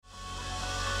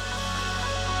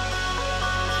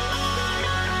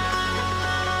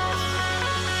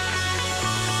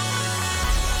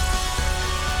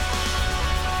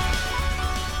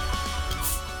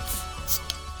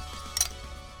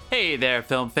Hey there,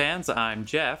 film fans. I'm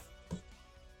Jeff.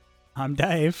 I'm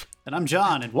Dave. And I'm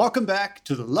John, and welcome back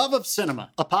to The Love of Cinema,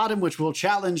 a pod in which we'll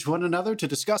challenge one another to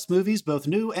discuss movies both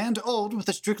new and old with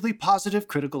a strictly positive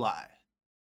critical eye.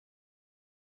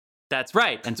 That's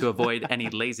right. And to avoid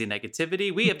any lazy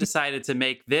negativity, we have decided to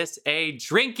make this a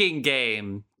drinking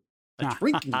game. A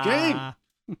drinking game?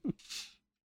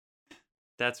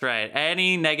 That's right.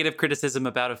 Any negative criticism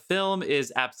about a film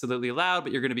is absolutely allowed,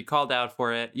 but you're going to be called out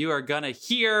for it. You are going to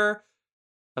hear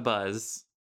a buzz.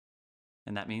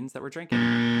 And that means that we're drinking.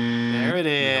 There it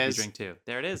is. We drink too.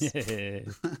 There it is. Yeah.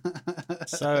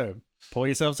 So, pour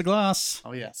yourselves a glass.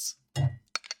 Oh, yes.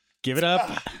 Give it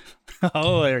up.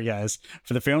 Oh, there he goes.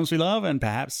 For the films we love and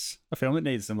perhaps a film that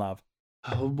needs some love.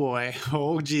 Oh, boy.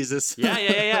 Oh, Jesus.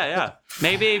 Yeah.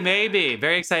 Maybe.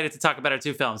 Very excited to talk about our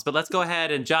two films. But let's go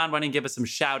ahead and, John, why don't you give us some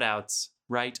shout outs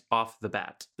right off the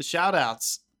bat? The shout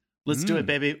outs. Let's do it,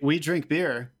 baby. We drink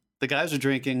beer. The guys are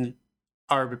drinking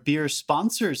our beer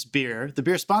sponsor's beer. The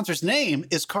beer sponsor's name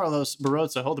is Carlos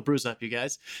Barrozo. Hold the brews up, you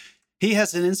guys. He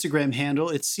has an Instagram handle.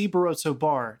 It's C Barrozo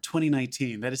Bar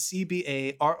 2019. That is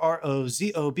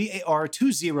CBARROZOBAR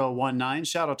 2019.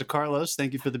 Shout out to Carlos.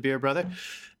 Thank you for the beer, brother.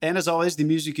 And as always, the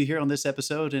music you hear on this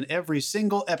episode and every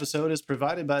single episode is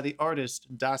provided by the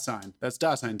artist Dasein. That's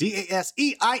Dasein,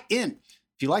 Dasein.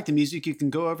 If you like the music, you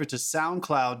can go over to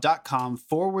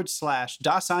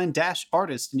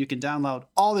soundcloud.com/Dasein-artist and you can download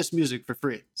all this music for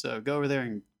free. So go over there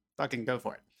and fucking go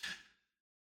for it.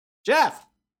 Jeff,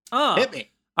 hit me.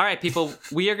 All right, people,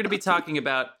 we are going to be talking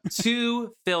about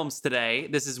two films today.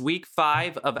 This is week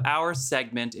 5 of our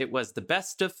segment. It was the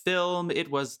best of film. It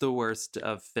was the worst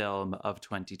of film of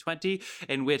 2020,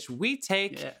 in which we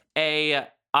take a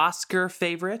Oscar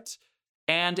favorite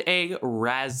and a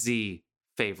Razzie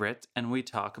favorite, and we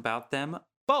talk about them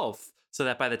both. So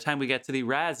that by the time we get to the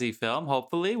Razzie film,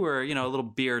 hopefully we're, a little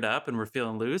beard up and we're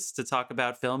feeling loose to talk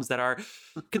about films that are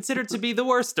considered to be the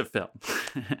worst of film.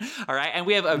 All right. And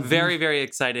we have a very, very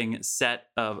exciting set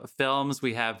of films.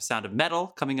 We have Sound of Metal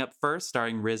coming up first,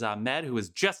 starring Riz Ahmed, who was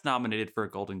just nominated for a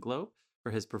Golden Globe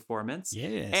for his performance.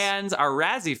 Yes. And our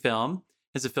Razzie film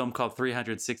is a film called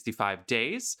 365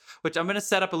 Days, which I'm going to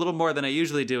set up a little more than I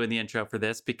usually do in the intro for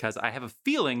this, because I have a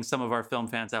feeling some of our film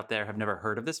fans out there have never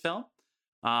heard of this film.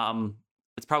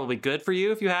 It's probably good for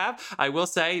you if you have. I will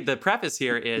say the preface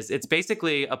here is it's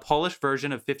basically a Polish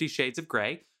version of 50 Shades of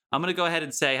Grey. I'm going to go ahead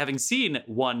and say, having seen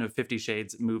one of 50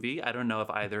 Shades movie, I don't know if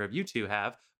either of you two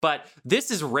have, but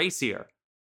this is racier.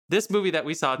 This movie that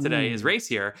we saw today is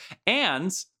racier,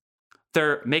 and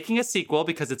they're making a sequel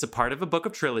because it's a part of a book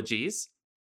of trilogies.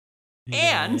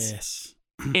 Yes.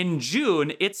 And in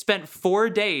June, it spent 4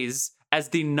 days as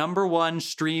the #1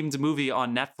 streamed movie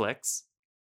on Netflix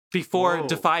before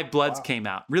Defy Bloods came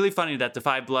out. Really funny that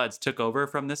Defy Bloods took over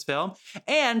from this film.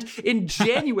 And in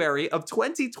January of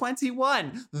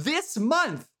 2021, this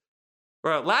month,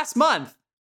 or last month,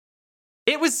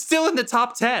 it was still in the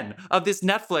top 10 of this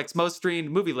Netflix most streamed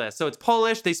movie list. So it's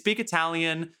Polish, they speak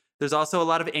Italian, there's also a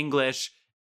lot of English,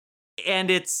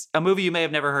 and it's a movie you may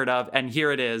have never heard of, and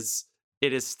here it is.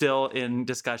 It is still in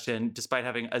discussion, despite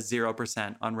having a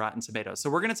 0% on Rotten Tomatoes. So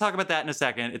we're going to talk about that in a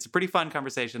second. It's a pretty fun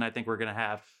conversation I think we're going to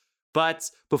have.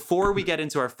 But before we get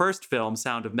into our first film,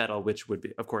 Sound of Metal, which would,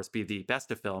 be, of course, be the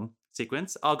best of film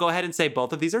sequence, I'll go ahead and say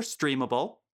both of these are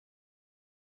streamable,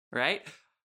 right?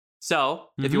 So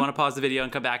if you want to pause the video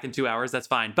and come back in 2 hours, that's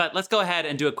fine. But let's go ahead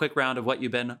and do a quick round of what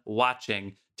you've been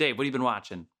watching. Dave, what have you been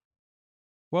watching?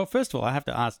 Well, first of all, I have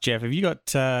to ask Jeff, have you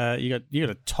got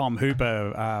a Tom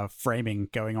Hooper framing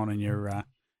going on in your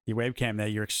webcam there?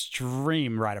 Your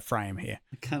extreme right of frame here.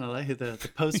 I kind of like the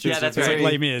posters. Yeah, that's right. I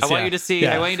want you to see.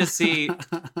 I want you to see.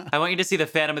 I want you to see the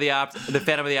Phantom of the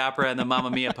Opera, and the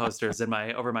Mamma Mia posters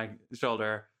over my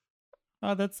shoulder.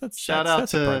 Oh, that's shout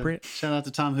that's out appropriate. Shout out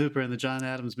to Tom Hooper and the John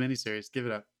Adams miniseries. Give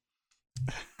it up.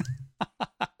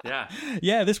 Yeah.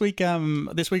 This week I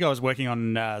was working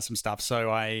on some stuff,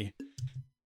 so I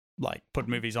put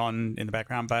movies on in the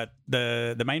background. But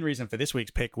the main reason for this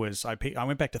week's pick was I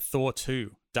went back to Thor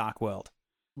 2: Dark World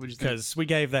because we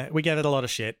gave it a lot of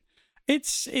shit.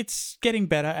 It's getting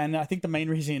better, and I think the main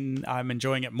reason I'm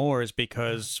enjoying it more is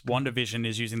because WandaVision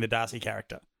is using the Darcy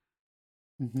character.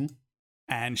 Mm-hmm.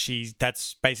 And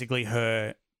that's basically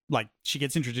her, she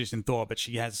gets introduced in Thor, but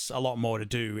she has a lot more to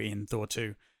do in Thor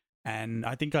 2. And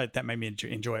I think that made me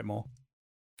enjoy it more.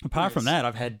 Apart from that,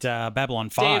 I've had Babylon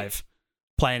 5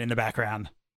 playing in the background.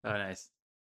 Oh, nice.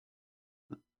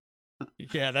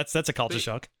 Yeah, that's a culture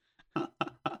shock.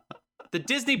 The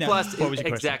Disney No, Plus what was your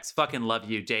question? execs fucking love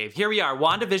you, Dave. Here we are.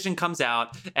 WandaVision comes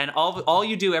out, and all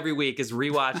you do every week is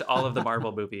rewatch all of the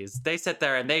Marvel movies. They sit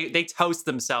there and they toast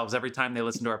themselves every time they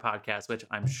listen to our podcast, which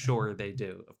I'm sure they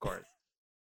do, of course.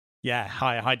 Yeah,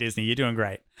 hi Disney, you're doing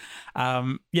great.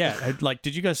 Like,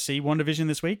 did you guys see WandaVision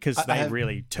this week? Because they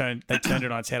really turned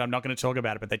it on its head. I'm not going to talk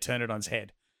about it, but they turned it on its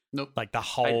head. Nope. Like the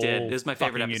whole. I did. It was my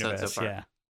favorite fucking episode universe. so far. Yeah.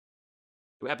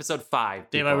 Episode 5.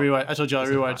 Dave, people. I told you I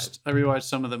Episode rewatched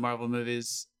some of the Marvel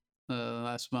movies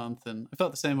last month, and I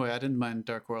felt the same way. I didn't mind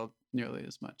Dark World nearly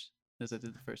as much as I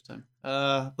did the first time.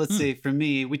 Let's see. For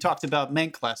me, we talked about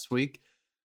Mank last week,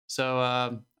 so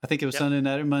I think it was Sunday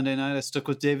night or Monday night. I stuck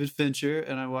with David Fincher,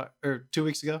 and or 2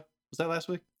 weeks ago. Was that last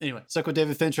week? Anyway, stuck with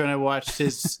David Fincher, and I watched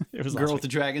his It was last Girl week. with the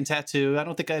Dragon Tattoo. I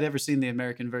don't think I'd ever seen the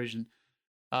American version.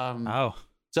 Oh,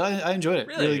 So I enjoyed it.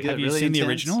 Really? Really good. have you really seen the intense.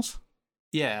 originals?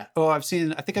 Yeah. Oh, I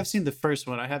think I've seen the first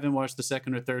one. I haven't watched the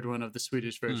second or third one of the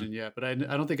Swedish Hmm. version yet, but I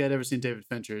don't think I'd ever seen David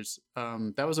Fincher's.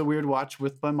 That was a weird watch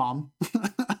with my mom.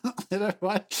 Did I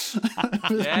watch? With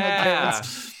my Yeah.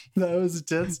 parents. That was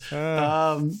intense.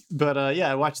 But yeah,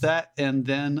 I watched that, and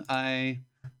then I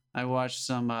watched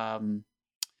some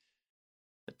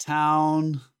The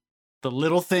Town, The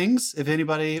Little Things. If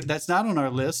anybody, that's not on our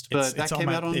list, but that came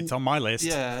out on. It's on my list.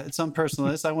 Yeah, it's on personal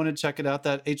list. I want to check it out.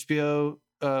 That HBO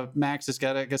Max has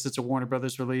got. I guess it's a Warner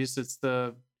Brothers release. It's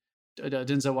the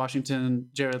Denzel Washington,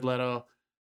 Jared Leto,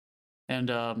 and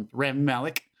Rami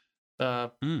Malek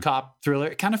cop thriller.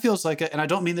 It kind of feels like and I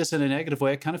don't mean this in a negative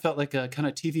way. It kind of felt like a kind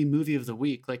of TV movie of the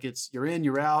week. Like you're in,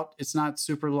 you're out. It's not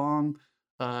super long.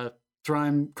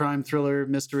 Crime thriller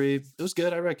mystery. It was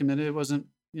good. I recommend it. It wasn't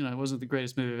the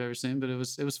greatest movie I've ever seen, but it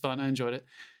was fun. I enjoyed it.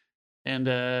 And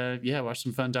yeah, watched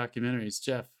some fun documentaries.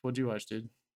 Jeff, what'd you watch, dude?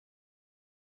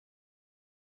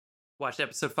 Watched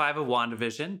episode 5 of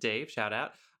WandaVision. Dave, shout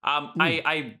out.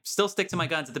 I still stick to my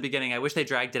guns at the beginning. I wish they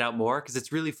dragged it out more because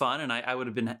it's really fun, and I would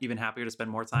have been even happier to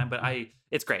spend more time. But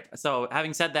it's great. So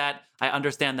having said that, I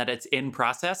understand that it's in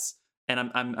process,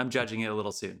 and I'm judging it a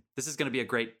little soon. This is going to be a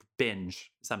great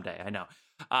binge someday. I know.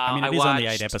 I mean, it is only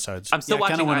 8 episodes. I'm still I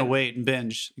watching. kind of want to wait and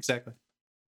binge. Exactly.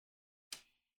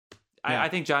 I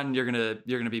think, John, you're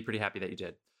gonna be pretty happy that you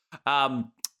did.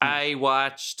 I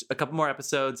watched a couple more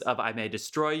episodes of I May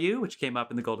Destroy You, which came up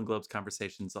in the Golden Globes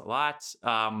conversations a lot.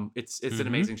 It's an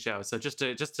amazing show. So just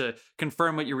to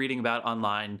confirm what you're reading about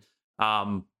online,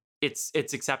 it's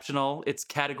exceptional. It's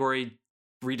category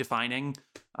redefining.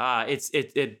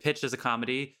 It pitched as a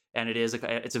comedy, and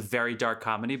it's a very dark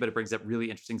comedy, but it brings up really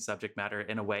interesting subject matter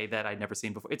in a way that I'd never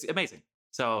seen before. It's amazing.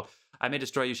 So I May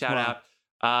Destroy You, shout out.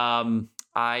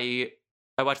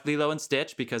 I watched Lilo and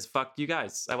Stitch because fuck you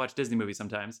guys. I watch Disney movies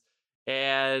sometimes.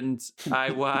 And I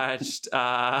watched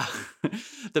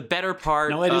the better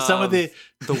part of some of the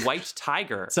White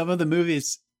Tiger. some of the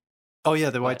movies. Oh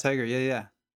yeah, the White Tiger. Yeah.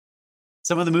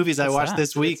 Some of the movies I What's watched that?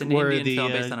 this week It's an were Indian the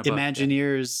film based on a book, yeah.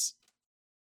 Imagineers.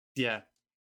 Yeah.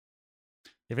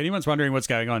 If anyone's wondering what's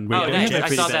going on, I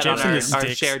saw that Jeff's on in our the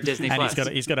sticks, shared Disney and Plus.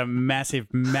 he's got a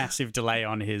massive delay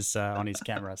on his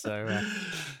camera. So yeah.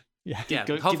 Yeah,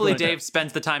 Keep hopefully going, Dave Jeff.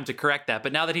 spends the time to correct that.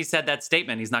 But now that he said that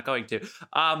statement, he's not going to.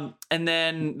 And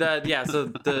then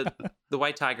the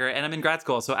White Tiger, and I'm in grad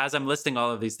school. So as I'm listing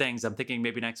all of these things, I'm thinking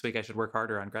maybe next week I should work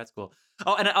harder on grad school.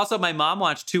 Oh, and also my mom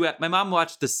watched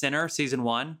The Sinner season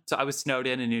 1. So I was snowed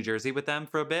in New Jersey with them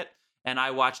for a bit, and I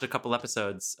watched a couple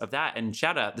episodes of that. And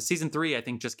shout out, the season 3 I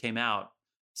think just came out.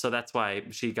 So that's why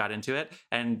she got into it,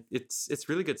 and it's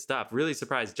really good stuff. Really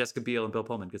surprised. Jessica Biel and Bill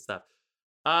Pullman, good stuff.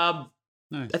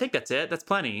 Nice. I think that's it. That's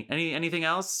plenty. Anything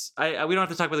else? We don't have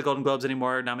to talk about the Golden Globes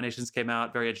anymore. Nominations came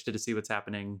out. Very interested to see what's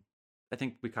happening. I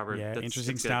think we covered. Yeah,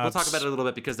 interesting that's good. We'll talk stuff. about it a little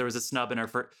bit because there was a snub in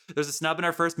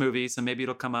our first movie, so maybe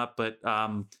it'll come up. But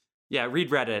yeah, read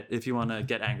Reddit if you want to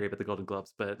get angry about the Golden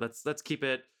Globes. But let's keep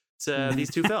it to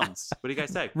these two films. What do you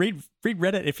guys say? Read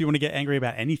Reddit if you want to get angry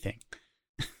about anything.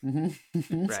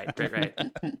 Right.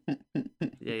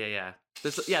 Yeah.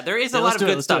 There is a Yeah, lot of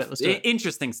good let's do stuff, it, let's do it.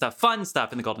 interesting stuff, fun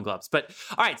stuff in the Golden Globes. But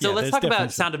all right, so Yeah, let's there's talk definitely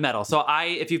about Sound of Metal. So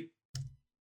if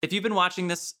you've been watching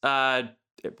this,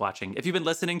 if you've been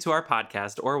listening to our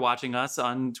podcast or watching us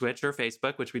on Twitch or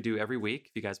Facebook, which we do every week,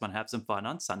 if you guys want to have some fun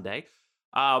on Sunday,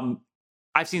 I've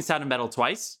seen Sound of Metal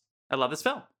twice. I love this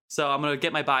film. So I'm going to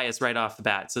get my bias right off the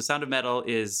bat. So Sound of Metal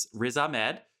is Riz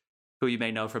Ahmed, who you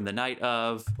may know from The Night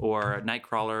Of or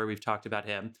Nightcrawler. We've talked about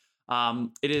him.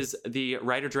 It is the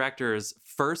writer-director's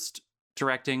first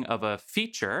directing of a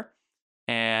feature.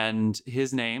 And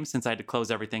his name, since I had to close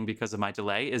everything because of my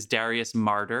delay, is Darius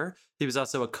Marder. He was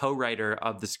also a co-writer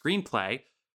of the screenplay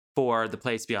for The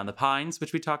Place Beyond the Pines,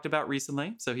 which we talked about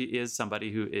recently. So he is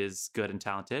somebody who is good and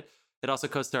talented. It also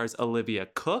co-stars Olivia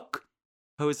Cooke,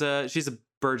 she's a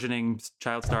burgeoning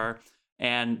child star,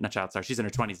 and not child star. She's in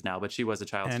her 20s now, but she was a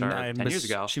child star 10 years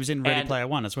ago. She was in Ready Player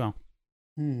One as well.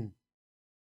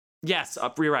 Yes,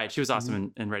 you're right. She was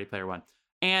awesome in Ready Player One.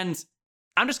 And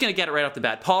I'm just gonna get it right off the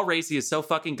bat. Paul Raci is so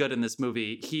fucking good in this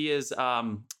movie. He is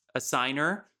a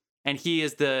signer, and he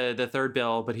is the third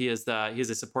bill, but he is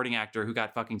a supporting actor who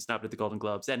got fucking snubbed at the Golden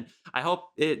Globes. And I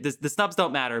hope the snubs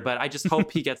don't matter, but I just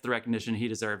hope he gets the recognition he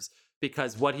deserves,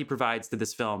 because what he provides to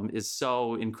this film is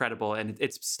so incredible, and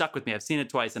it's stuck with me. I've seen it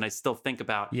twice, and I still think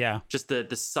about just the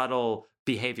subtle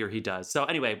behavior he does. So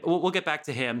anyway, we'll get back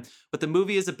to him. What the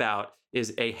movie is about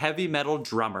is a heavy metal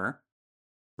drummer,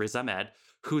 Riz Ahmed,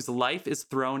 whose life is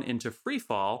thrown into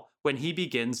freefall when he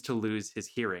begins to lose his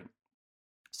hearing.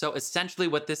 So essentially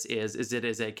what this is it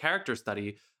is a character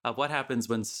study of what happens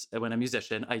when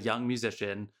a young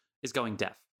musician, is going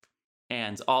deaf,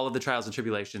 and all of the trials and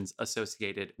tribulations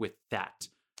associated with that.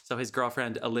 So his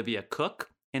girlfriend, Olivia Cook,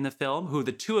 in the film, who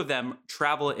the two of them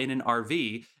travel in an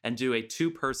RV and do a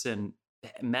 2-person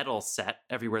metal set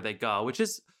everywhere they go, which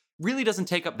really doesn't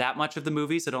take up that much of the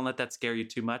movie, so don't let that scare you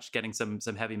too much, getting some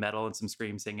heavy metal and some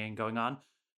scream singing going on.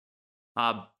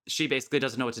 She basically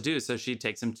doesn't know what to do, so she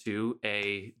takes him to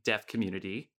a deaf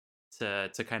community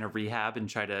to kind of rehab and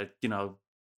try to,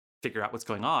 figure out what's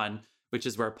going on, which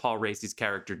is where Paul Raci's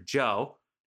character Joe,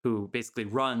 who basically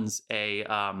runs a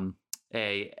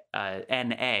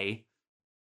NA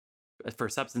for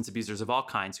substance abusers of all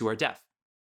kinds who are deaf.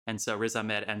 And so Riz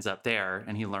Ahmed ends up there,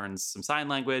 and he learns some sign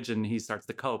language, and he starts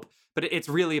to cope. But it's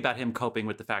really about him coping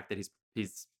with the fact that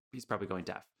he's probably going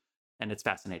deaf, and it's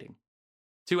fascinating.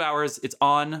 2 hours. It's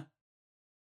on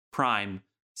Prime,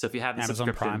 so if you have the Amazon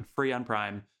subscription, Prime. free on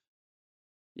Prime.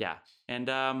 Yeah, and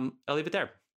I'll leave it there.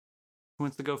 Who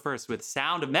wants to go first with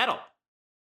Sound of Metal?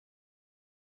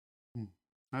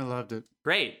 I loved it.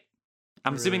 Great.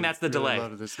 I'm assuming that's the delay.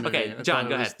 Loved this movie. Okay, John,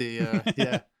 go ahead.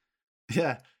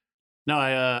 Yeah. No,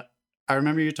 I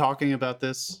remember you talking about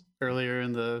this earlier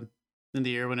in the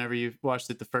year whenever you watched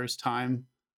it the first time.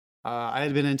 I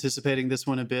had been anticipating this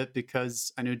one a bit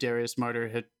because I knew Darius Martyr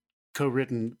had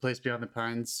co-written Place Beyond the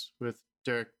Pines with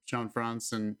Derek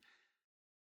Jean-France, and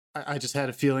I just had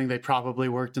a feeling they probably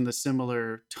worked in the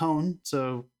similar tone.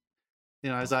 So,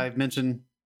 as I've mentioned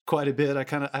quite a bit,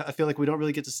 I feel like we don't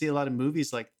really get to see a lot of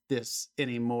movies like this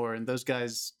anymore, and those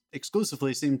guys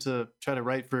exclusively seem to try to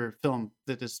write for film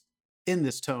that is in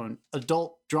this tone,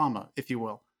 adult drama, if you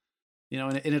will.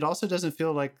 And it also doesn't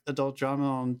feel like adult drama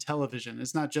on television.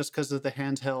 It's not just because of the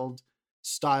handheld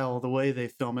style, the way they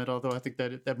film it, although I think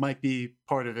that might be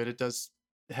part of it.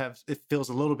 It feels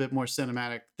a little bit more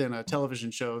cinematic than a television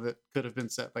show that could have been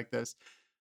set like this.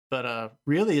 But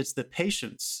really, it's the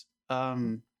patience.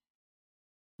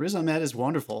 Riz Ahmed is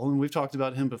wonderful, and we've talked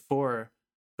about him before,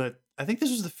 but I think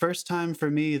this was the first time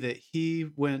for me that he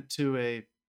went to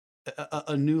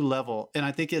a new level. And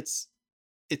I think it's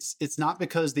not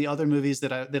because the other movies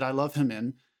that I love him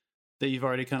in, that you've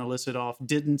already kind of listed off,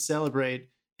 didn't celebrate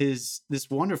this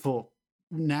wonderful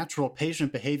natural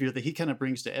patient behavior that he kind of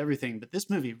brings to everything, but this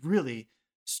movie really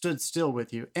stood still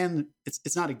with you. And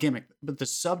it's not a gimmick, but the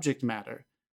subject matter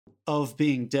of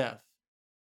being deaf,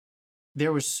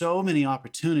 there were so many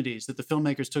opportunities that the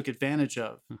filmmakers took advantage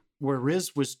of, where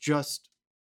Riz was just,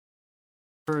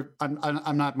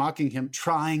 I'm not mocking him,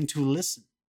 trying to listen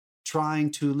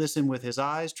with his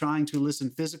eyes, trying to listen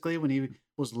physically when he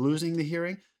was losing the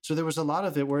hearing. So there was a lot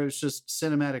of it where it was just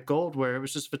cinematic gold, where it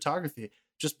was just photography.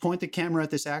 Just point the camera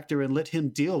at this actor and let him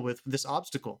deal with this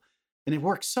obstacle. And it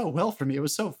worked so well for me. It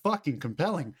was so fucking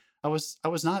compelling. I was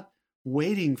not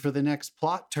waiting for the next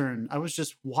plot turn. I was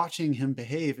just watching him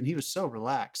behave, and he was so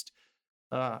relaxed.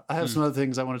 I have some other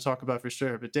things I want to talk about for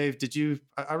sure. But Dave,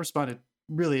 I responded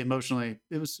really emotionally.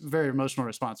 It was a very emotional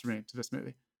response for me to this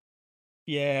movie.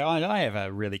 Yeah, I have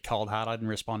a really cold heart. I didn't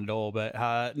respond at all, but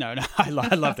no, I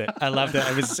loved it. I loved it.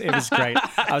 It was great.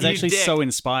 I was actually so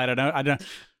inspired.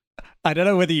 I don't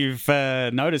know whether you've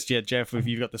noticed yet, Jeff, if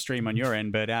you've got the stream on your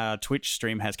end, but our Twitch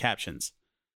stream has captions.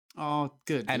 Oh,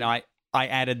 good. And I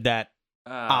added that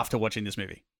after watching this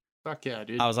movie. Fuck yeah,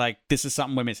 dude. I was like, this is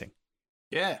something we're missing.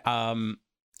 Yeah.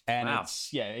 And wow.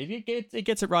 It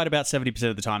gets it right about 70%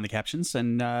 of the time, the captions.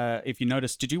 And if you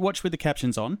notice, did you watch with the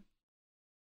captions on?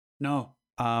 No.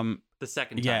 The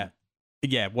second time.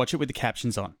 Yeah, watch it with the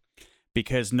captions on,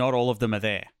 because not all of them are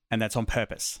there, and that's on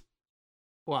purpose.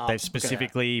 Wow. They've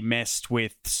specifically messed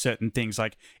with certain things,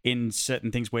 like in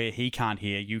certain things where he can't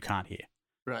hear, you can't hear.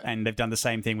 Right. And they've done the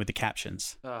same thing with the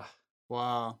captions.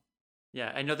 Wow.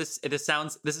 Yeah, I know this is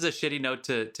a shitty note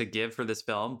to give for this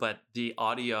film, but the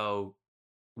audio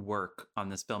work on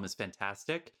this film is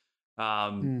fantastic.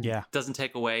 Yeah. Doesn't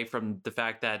take away from the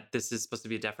fact that this is supposed to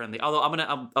be a deaf friendly. Although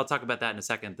I'll talk about that in a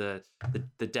second. The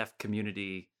deaf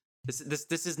community.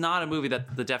 This is not a movie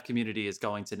that the deaf community is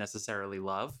going to necessarily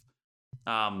love.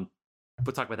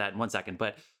 We'll talk about that in 1 second.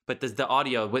 But the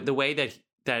audio, the way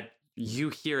that you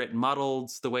hear it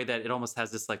muddled, the way that it almost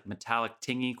has this like metallic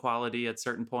tingy quality at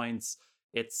certain points.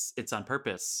 It's on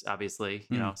purpose, obviously,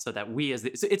 you know, so that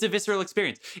it's a visceral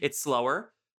experience. It's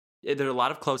slower. There are a lot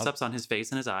of close-ups on his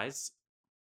face and his eyes.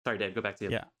 Sorry, Dave, go back to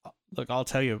you. Yeah. Look, I'll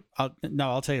tell you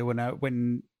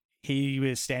when he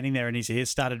was standing there and his ears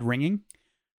started ringing,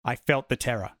 I felt the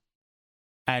terror.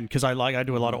 And because I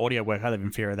do a lot of audio work, I live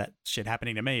in fear of that shit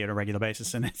happening to me on a regular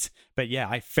basis. But yeah,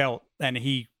 I felt, and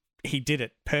he did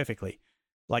it perfectly.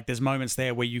 Like there's moments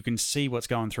there where you can see what's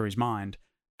going through his mind,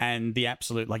 and the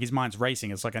absolute, like his mind's racing.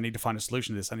 It's like, I need to find a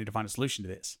solution to this. I need to find a solution to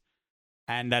this.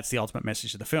 And that's the ultimate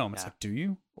message of the film. It's like, do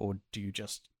you, or do you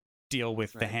just deal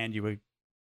with the hand you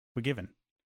were given?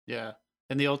 Yeah.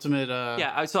 And the ultimate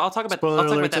so I'll talk about spoiler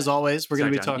alerts that. as always. We're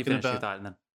going to be John, talking about thought, and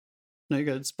then... No, you're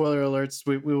good. Spoiler alerts.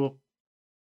 We will,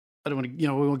 I don't want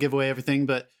to, we won't give away everything,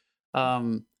 but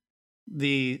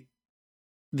the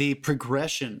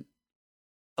progression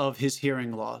of his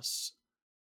hearing loss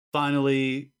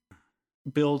finally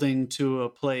building to a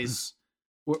place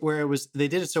where they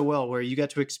did it so well, where you got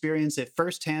to experience it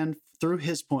firsthand through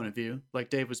his point of view, like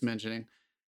Dave was mentioning.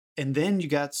 And then you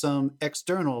got some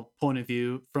external point of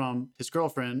view from his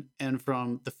girlfriend and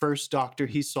from the first doctor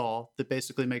he saw that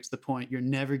basically makes the point, you're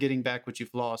never getting back what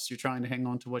you've lost. You're trying to hang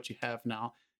on to what you have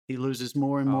now. He loses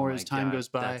more and more as time goes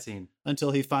by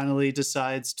until he finally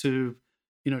decides to,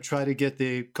 try to get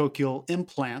the cochlear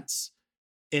implants,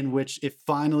 in which it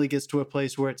finally gets to a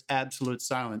place where it's absolute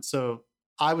silence. So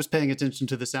I was paying attention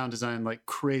to the sound design like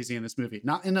crazy in this movie,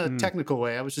 not in a technical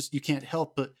way. I was just, you can't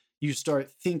help but you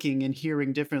start thinking and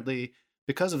hearing differently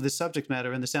because of the subject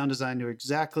matter, and the sound design knew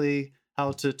exactly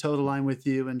how to toe the line with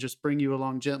you and just bring you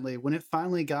along gently. When it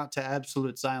finally got to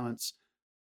absolute silence,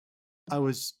 I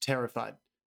was terrified.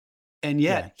 And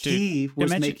yet he was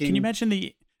making... Can you imagine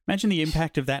the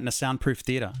impact of that in a soundproof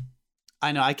theater?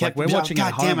 I know. I kept... Like we're watching God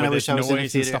at home damn it, I with wish I was in a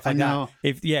theater. stuff like that.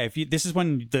 This is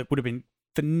when that would have been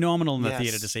phenomenal in the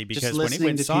theater to see, because when it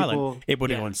went silent, it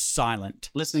would have gone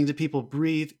silent. Listening to people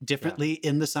breathe differently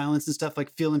in the silence and stuff, like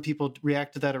feeling people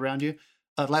react to that around you.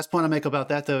 Last point I make about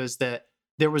that though is that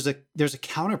there's a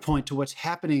counterpoint to what's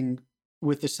happening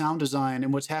with the sound design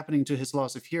and what's happening to his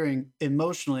loss of hearing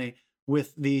emotionally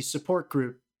with the support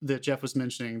group that Jeff was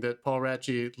mentioning that Paul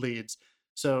Ratchie leads.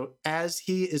 So as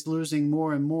he is losing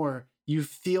more and more, you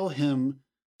feel him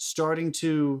starting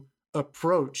to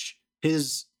approach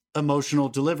his emotional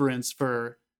deliverance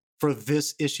for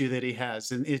this issue that he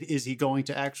has, and is he going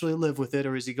to actually live with it,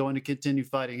 or is he going to continue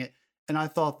fighting it? And I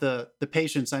thought the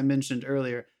patience I mentioned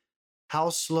earlier, how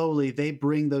slowly they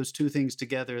bring those two things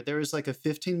together. There is like a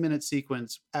 15-minute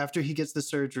sequence after he gets the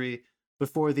surgery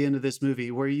before the end of this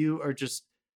movie where you're just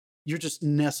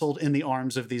nestled in the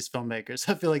arms of these filmmakers.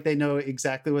 I feel like they know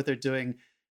exactly what they're doing,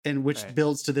 and which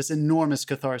builds to this enormous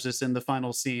catharsis in the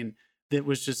final scene that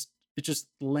was just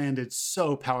landed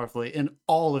so powerfully, and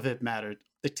all of it mattered.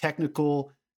 The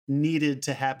technical needed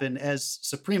to happen as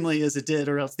supremely as it did,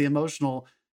 or else the emotional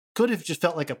could have just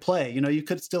felt like a play. You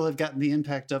could still have gotten the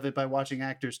impact of it by watching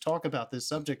actors talk about this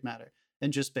subject matter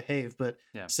and just behave. But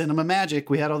cinema magic,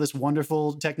 we had all this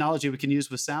wonderful technology we can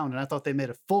use with sound, and I thought they made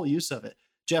a full use of it.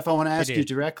 Jeff, I want to ask you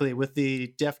directly, with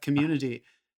the deaf community,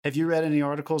 have you read any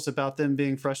articles about them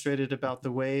being frustrated about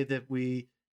the way that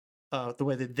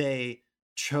they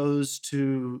chose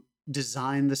to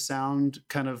design the sound,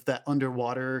 kind of that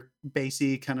underwater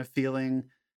bassy kind of feeling?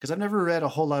 Because I've never read a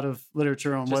whole lot of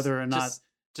literature on whether or not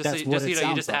that's what it sounds like.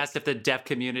 You just asked if the deaf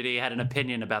community had an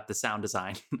opinion about the sound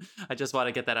design. I just want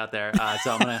to get that out there.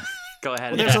 So I'm gonna go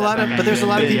ahead. There's a lot of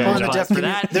people in the deaf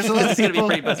community. There's a lot of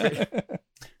people.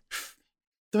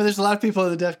 There's a lot of people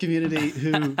in the deaf community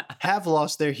who have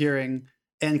lost their hearing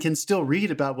and can still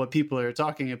read about what people are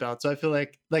talking about. So I feel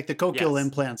like the cochlear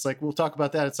implants, like we'll talk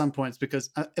about that at some points, because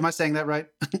am I saying that right?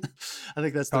 I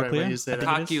think that's the right way you say that.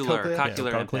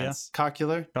 Cochlear implants.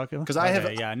 Cochlear?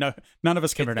 Because none of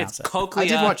us can pronounce it. I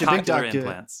did watch a big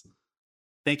documentary.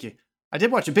 Thank you. I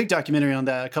did watch a big documentary on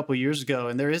that a couple years ago,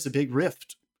 and there is a big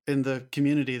rift in the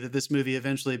community that this movie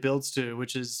eventually builds to,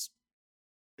 which is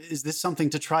this something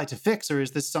to try to fix, or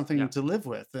is this something to live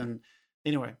with? And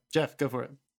anyway, Jeff, go for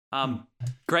it.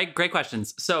 Great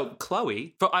questions. So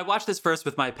Chloe, I watched this first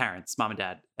with my parents, mom and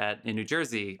dad, in New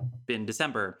Jersey in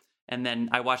December. And then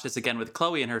I watched this again with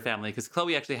Chloe and her family, because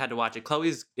Chloe actually had to watch it.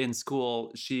 Chloe's in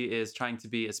school. She is trying to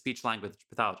be a speech language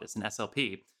pathologist, an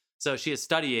SLP. So she is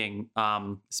studying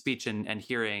speech and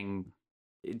hearing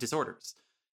disorders.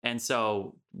 And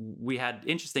so we had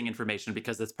interesting information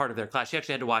because that's part of their class. She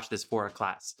actually had to watch this for a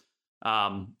class.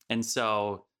 And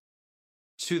so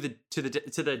to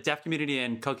the deaf community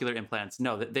and cochlear implants,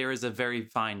 no, that there is a very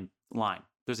fine line.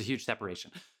 There's a huge separation.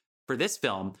 For this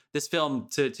film,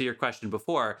 to your question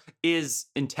before, is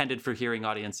intended for hearing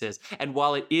audiences. And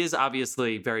while it is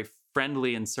obviously very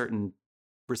friendly in certain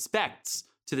respects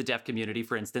to the deaf community,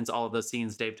 for instance, all of those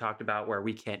scenes Dave talked about where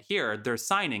we can't hear, there's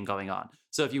signing going on.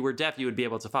 So if you were deaf, you would be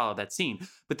able to follow that scene.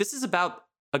 But this is about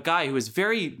a guy who is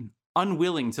very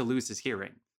unwilling to lose his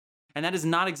hearing. And that is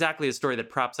not exactly a story that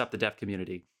props up the deaf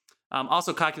community.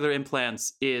 Also, cochlear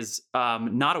implants is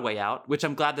not a way out, which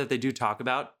I'm glad that they do talk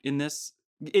about in this.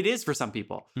 It is for some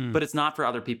people, but it's not for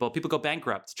other people. People go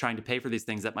bankrupt trying to pay for these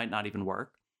things that might not even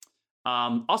work.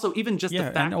 Also, even just the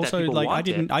fact and also, that people like,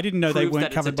 want I didn't know they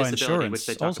weren't covered by disability, insurance. which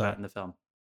they talk also about in the film.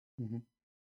 Mm-hmm.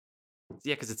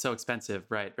 Yeah, because it's so expensive.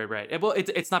 Right. Well,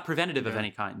 it's not preventative of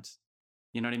any kind.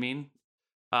 You know what I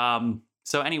mean?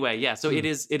 So anyway, yeah. So it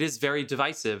is very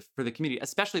divisive for the community,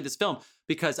 especially this film,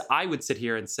 because I would sit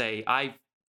here and say I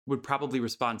would probably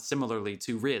respond similarly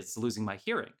to Riz losing my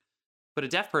hearing. But a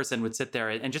deaf person would sit there,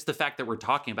 and just the fact that we're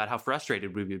talking about how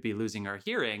frustrated we would be losing our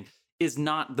hearing is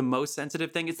not the most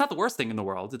sensitive thing. It's not the worst thing in the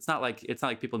world. It's not like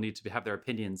people need to have their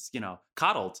opinions,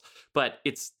 coddled. But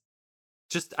it's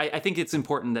just, I think it's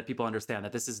important that people understand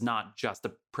that this is not just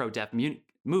a pro-deaf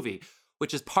movie,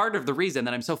 which is part of the reason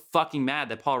that I'm so fucking mad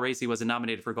that Paul Raci wasn't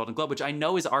nominated for a Golden Globe, which I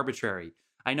know is arbitrary.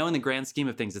 I know in the grand scheme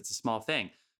of things, it's a small thing.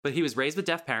 But he was raised with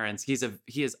deaf parents. He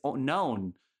is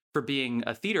known for being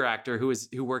a theater actor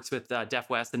who works with Deaf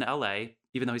West in LA,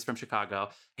 even though he's from Chicago.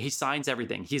 He signs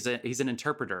everything. He's an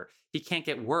interpreter. He can't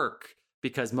get work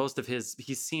because most of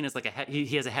he's seen as like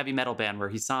he has a heavy metal band where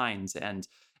he signs, and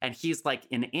he's like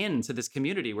an in to this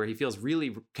community where he feels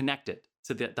really connected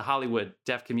to the Hollywood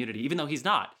deaf community, even though he's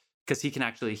not, because he can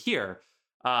actually hear.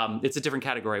 It's a different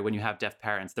category when you have deaf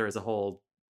parents. There is a whole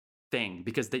thing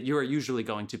because that you are usually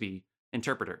going to be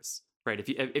interpreters. Right.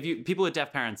 If you people with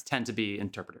deaf parents tend to be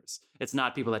interpreters. It's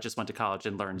not people that just went to college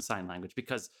and learned sign language,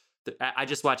 because I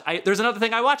just watched. There's another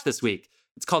thing I watched this week.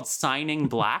 It's called Signing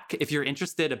Black. If you're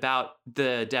interested about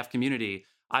the deaf community,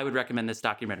 I would recommend this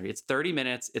documentary. It's 30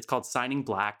 minutes. It's called Signing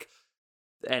Black.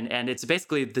 And it's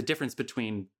basically the difference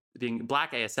between being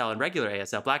Black ASL and regular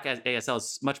ASL. Black ASL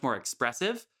is much more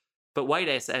expressive, but white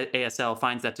ASL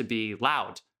finds that to be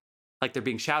loud. Like they're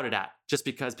being shouted at just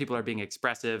because people are being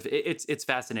expressive. It's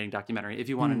fascinating documentary if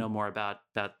you want to know more about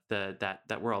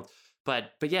that world.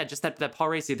 But yeah, just that Paul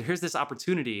Raci, here's this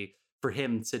opportunity for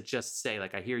him to just say,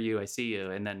 like, I hear you, I see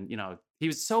you. And then, he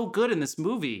was so good in this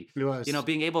movie. He was.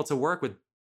 Being able to work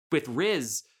with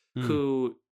Riz,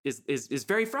 who is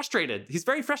very frustrated. He's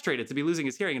very frustrated to be losing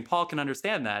his hearing. And Paul can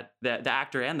understand that, the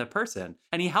actor and the person.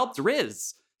 And he helped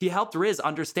Riz. He helped Riz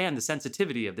understand the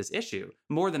sensitivity of this issue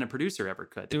more than a producer ever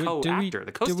could. The co-actor,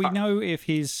 the co-star. Do we know if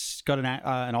he's got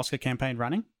an Oscar campaign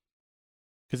running?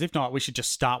 Because if not, we should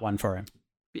just start one for him.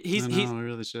 We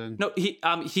really should. No,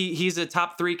 he's a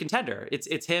top 3 contender.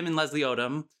 It's him and Leslie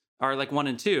Odom are like 1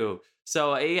 and 2.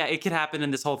 So yeah, it could happen,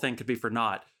 and this whole thing could be for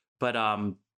naught. But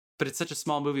it's such a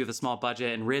small movie with a small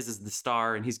budget, and Riz is the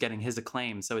star, and he's getting his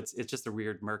acclaim. So it's just a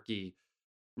weird murky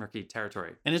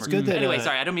territory. And it's good that anyway,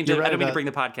 sorry, I don't mean to bring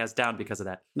the podcast down because of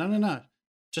that. No.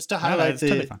 Just to highlight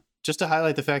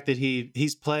the fact that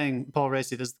he's playing Paul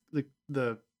Raci, this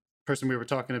the person we were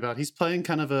talking about. He's playing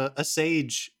kind of a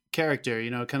sage character,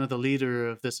 kind of the leader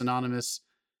of this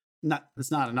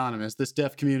this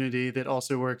deaf community that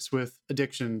also works with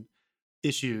addiction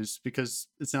issues, because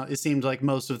it seemed like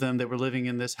most of them that were living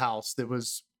in this house that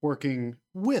was working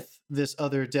with this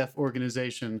other deaf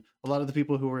organization, a lot of the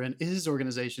people who were in his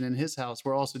organization in his house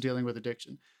were also dealing with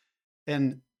addiction.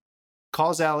 And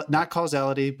not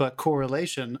causality, but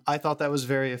correlation, I thought that was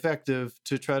very effective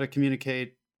to try to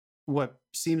communicate what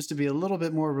seems to be a little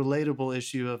bit more relatable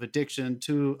issue of addiction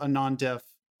to a non-deaf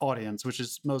audience, which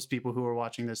is most people who are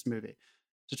watching this movie,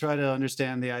 to try to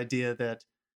understand the idea that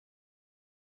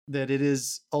it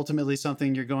is ultimately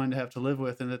something you're going to have to live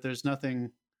with, and that there's nothing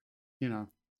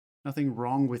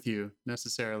wrong with you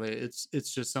necessarily. It's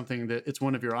just something that it's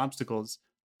one of your obstacles.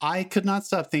 I could not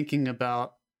stop thinking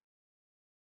about,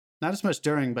 not as much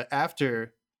during, but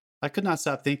after, I could not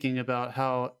stop thinking about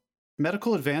how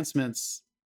medical advancements,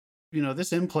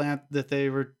 this implant that they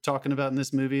were talking about in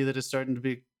this movie that is starting to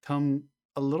become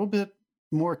a little bit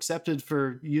more accepted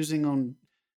for using on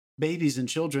babies and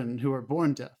children who are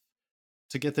born deaf,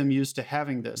 to get them used to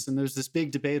having this. And there's this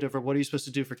big debate over what are you supposed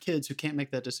to do for kids who can't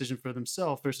make that decision for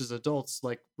themselves versus adults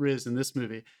like Riz in this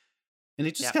movie. And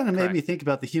it just Yeah, kind of made me correct. think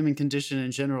about the human condition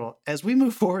in general. As we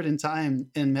move forward in time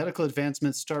and medical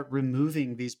advancements start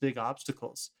removing these big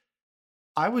obstacles,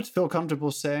 I would feel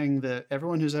comfortable saying that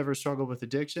everyone who's ever struggled with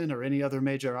addiction or any other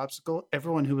major obstacle,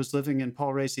 everyone who was living in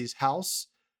Paul Racy's house,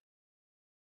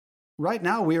 right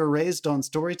now we are raised on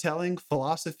storytelling,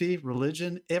 philosophy,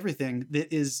 religion, everything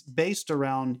that is based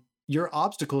around your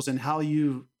obstacles and how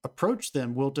you approach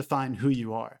them will define who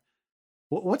you are.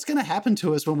 What's going to happen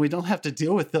to us when we don't have to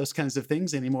deal with those kinds of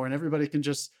things anymore and everybody can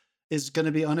just is going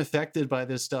to be unaffected by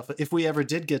this stuff if we ever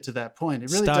did get to that point?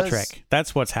 It really Star does. Trek.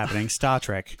 That's what's happening. Star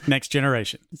Trek. Next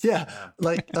generation. Yeah.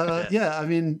 Like, yeah, I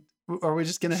mean, are we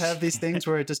just going to have these things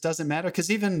where it just doesn't matter?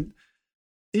 Because even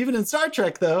in Star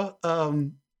Trek, though,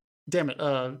 damn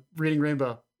it, Reading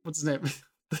Rainbow. What's his name?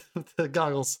 The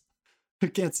goggles. Who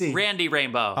can't see? Randy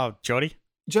Rainbow. Oh, Geordie?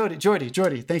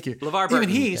 Jordy. Thank you. LeVar Even Burton.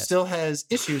 he Yes. still has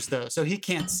issues, though, so he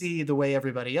can't see the way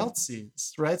everybody else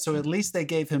sees, right? So at least they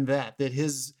gave him that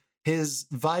his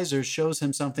visor shows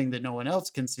him something that no one else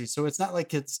can see. So it's not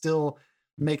like it still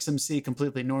makes him see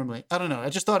completely normally. I don't know. I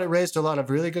just thought it raised a lot of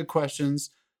really good questions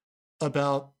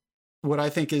about what I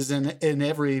think is in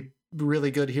every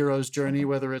really good hero's journey,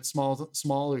 whether it's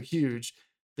small or huge,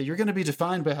 that you're going to be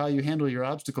defined by how you handle your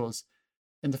obstacles.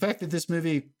 And the fact that this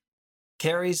movie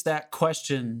carries that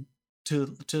question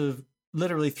to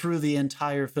literally through the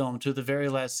entire film to the very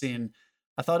last scene,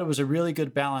 I thought it was a really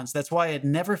good balance. That's why it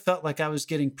never felt like I was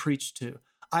getting preached to.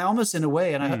 I almost, in a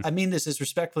way, and I mean this as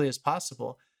respectfully as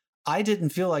possible, I didn't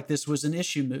feel like this was an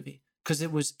issue movie because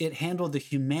it handled the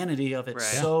humanity of it Right.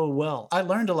 so well. I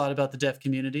learned a lot about the deaf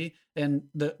community and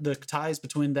the ties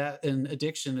between that and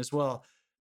addiction as well.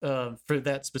 For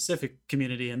that specific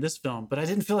community in this film, but I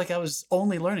didn't feel like I was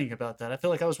only learning about that. I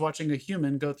feel like I was watching a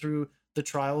human go through the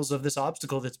trials of this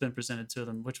obstacle that's been presented to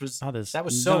them, which was that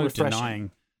was so refreshing.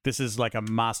 Denying this is like a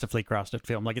masterfully crafted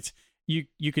film. Like it's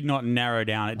you could not narrow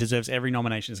down. It deserves every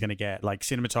nomination it's going to get. Like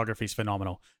cinematography is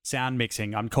phenomenal. Sound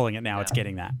mixing, I'm calling it now. Yeah. It's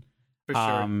getting that. For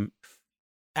sure.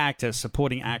 Actor,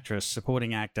 supporting actress,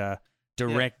 supporting actor,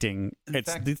 directing. In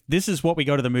It's fact- this is what we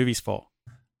go to the movies for.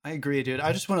 I agree, dude.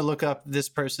 I just want to look up this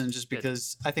person just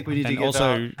because I think we need to And give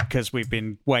also out. because we've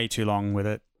been way too long with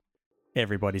it.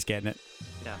 Everybody's getting it.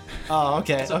 Yeah. Oh,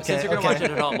 okay. So, okay. since you're gonna okay. watch it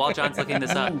at home while John's looking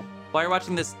this up, while you're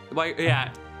watching this,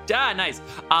 nice.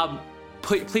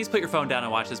 Please put your phone down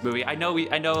and watch this movie. I know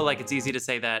like it's easy to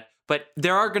say that, but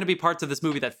there are going to be parts of this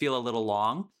movie that feel a little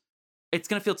long. It's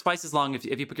going to feel twice as long if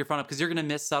you put your phone up because you're going to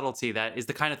miss subtlety. That is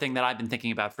the kind of thing that I've been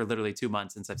thinking about for literally 2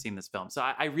 months since I've seen this film. So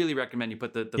I really recommend you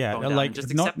put the phone down like and just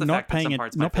accept the fact that some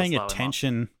parts might not feel paying slow and long.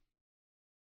 attention.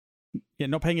 Yeah,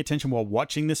 not paying attention while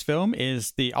watching this film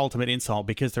is the ultimate insult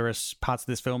because there are parts of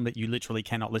this film that you literally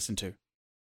cannot listen to.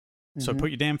 So Mhm. put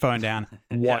your damn phone down,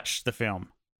 watch the film.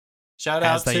 Shout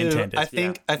as out they to intended. I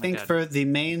think Yeah, I my think God. for the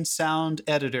main sound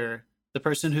editor, the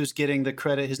person who's getting the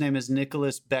credit, his name is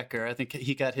Nicholas Becker. I think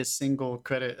he got his single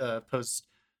credit post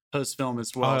film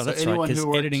as well. Oh, So that's right. anyone Because who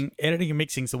worked, editing and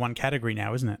mixing is the one category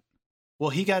now, isn't it? well,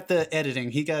 he got the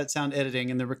editing, he got sound editing,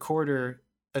 and the recorder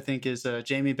I think is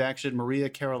Jamie Backshit, Maria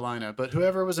Carolina. But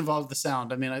whoever was involved with the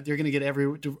sound, I mean, you're going to get every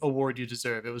award you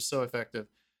deserve. It was so effective.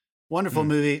 Wonderful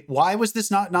movie. Why was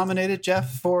this not nominated,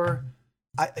 Jeff? For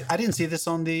I didn't see this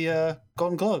on the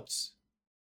Golden Globes.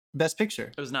 Best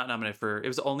Picture. It was not nominated for. It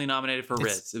was only nominated for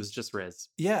Riz. It was just Riz.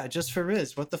 Yeah, just for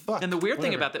Riz. What the fuck? And the weird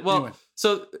thing Whatever. about that, well, Anyway.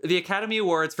 so the Academy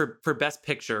Awards for Best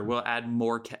Picture will add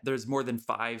more. There's more than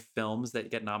 5 films that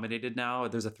get nominated now.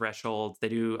 There's a threshold. They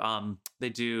do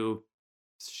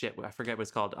shit. I forget what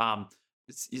it's called.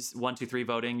 It's 1, 2, 3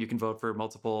 voting. You can vote for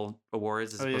multiple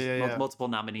awards as Oh, opposed yeah. to multiple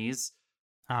nominees.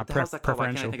 Ah, What the hell's that called? Why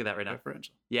can't I preferential. think of that right now?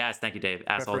 Preferential. Yes, thank you, Dave.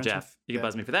 Asshole Preferential. Jeff. You can Yeah.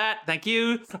 buzz me for that. Thank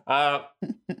you.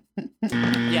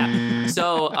 Yeah.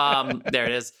 So there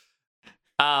it is.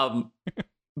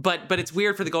 But it's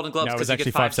weird for the Golden Globes No, it was because you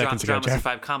actually get 5 5 seconds ago, dramas and Jeff.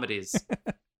 5 comedies.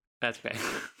 That's okay.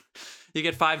 You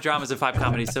get 5 dramas and 5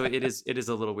 comedies, so it is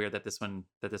a little weird that this one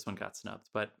got snubbed.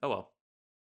 But oh well.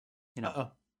 You know,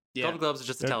 Uh-oh. Yeah. Golden Globes is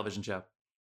just a They're- television show.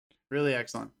 Really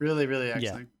excellent. Really, really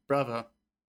excellent. Bravo.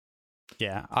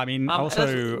 Yeah, I mean, Let's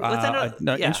also, end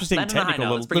it- yeah, interesting end on a high technical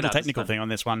note. Let's bring it little up. It's technical fun. thing on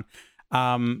this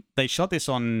one. They shot this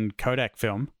on Kodak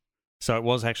film, so it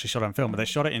was actually shot on film, but they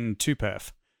shot it in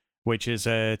 2perf, which is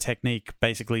a technique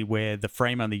basically where the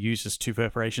frame only uses 2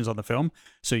 perforations on the film,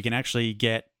 so you can actually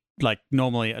get like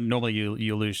normally you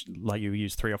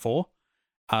use 3 or 4.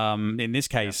 In this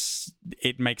case,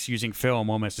 it makes using film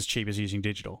almost as cheap as using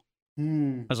digital,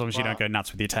 as long as you Wow. don't go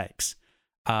nuts with your takes.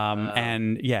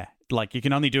 And yeah, like you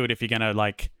can only do it if you're gonna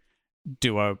like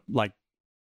do a like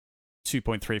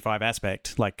 2.35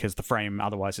 aspect, like because the frame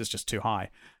otherwise is just too high.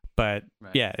 But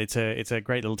Right. yeah, it's a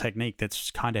great little technique that's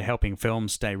kind of helping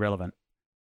films stay relevant.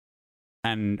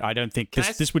 And I don't think Can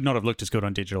I this would not have looked as good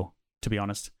on digital, to be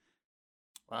honest.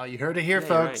 Wow, you heard it here, Yeah,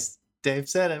 you're folks. Dave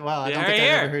said it. Wow, I Yeah, don't think right I've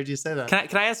here. ever heard you say that.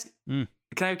 Can I ask? Mm.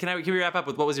 Can we wrap up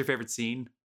with what was your favorite scene?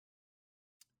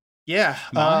 Yeah,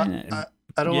 Mine-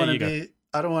 I don't Yeah, want you to go. be.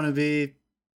 I don't want to be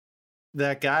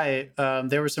that guy.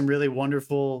 There were some really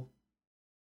wonderful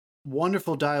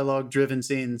dialogue-driven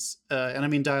scenes, and I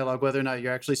mean dialogue, whether or not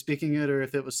you're actually speaking it or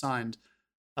if it was signed.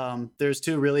 There's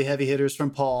two really heavy hitters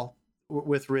from Paul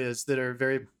with Riz that are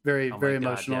very, very, Oh my very God,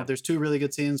 emotional. yeah. There's two really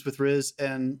good scenes with Riz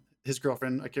and his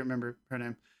girlfriend. I can't remember her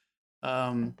name,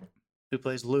 who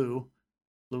plays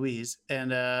Louise.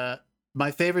 And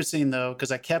my favorite scene, though,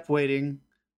 because I kept waiting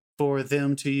for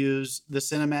them to use the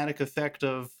cinematic effect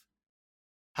of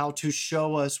how to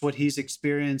show us what he's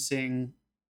experiencing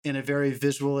in a very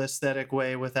visual, aesthetic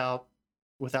way without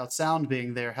sound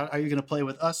being there. How are you going to play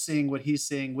with us seeing what he's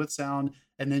seeing with sound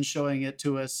and then showing it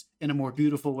to us in a more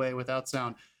beautiful way without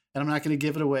sound? And I'm not going to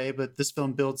give it away, but this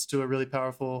film builds to a really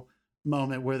powerful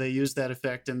moment where they use that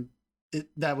effect, and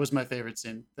that was my favorite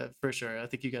scene, that for sure. I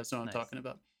think you guys know what I'm Nice. talking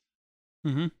about.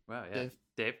 Mm-hmm. Wow, yeah,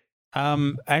 Dave.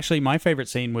 Actually, my favorite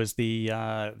scene was the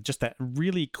just that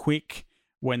really quick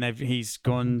when he's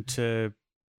gone to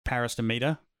Paris to meet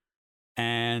her,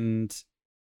 and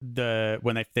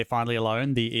when they're finally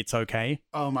alone, the "it's okay"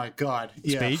 Oh my god!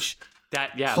 Yeah. speech.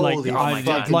 That yeah, Holy oh my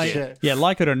God, fucking like, shit. yeah,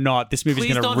 like it or not, this movie's Please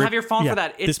gonna don't rip, have your phone for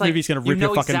that. It's this like, movie's gonna you rip know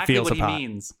your fucking exactly feels what apart. he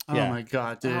means. Oh Yeah. my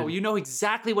god, dude. Oh, you know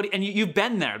exactly what, and you've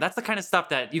been there. That's the kind of stuff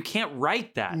that you can't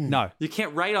write that. No, You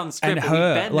can't write on script. And but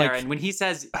her, we've been like, there, and when he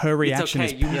says her reaction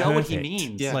it's okay, is you know what he perfect.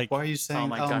 means. yeah. like- Why are you saying? Oh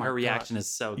my god, her reaction is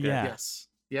so good. Yeah. Yes.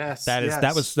 Yes. that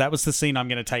yes. was the scene I'm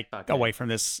gonna take Okay. away from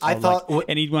this. I thought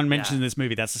anyone mentions Yeah. this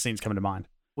movie, that's the scene's coming to mind.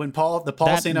 when the Paul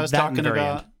That- scene I was that and talking the very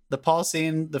about, end. the Paul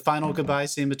scene, the final goodbye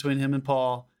scene between him and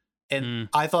Paul, and Mm.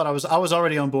 I thought I was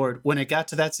already on board. When it got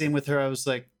to that scene with her, I was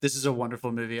like, this is a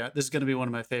wonderful movie. This is going to be one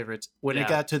of my favorites. When Yeah. it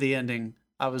got to the ending,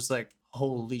 I was like,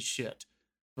 holy shit.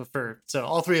 So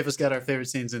all three of us got our favorite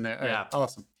scenes in there. All right, Yeah.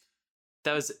 awesome.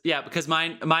 That was because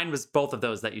mine was both of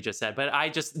those that you just said, but I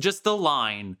just the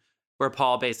line where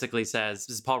Paul basically says,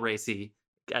 this is Paul Raci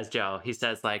as Joe. He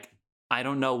says like, I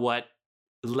don't know what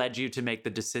led you to make the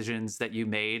decisions that you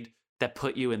made that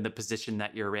put you in the position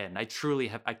that you're in. I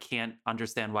can't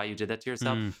understand why you did that to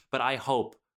yourself, Mm. but I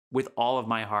hope with all of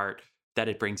my heart that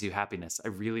it brings you happiness. I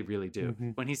really, really do.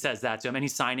 Mhm. When he says that to him and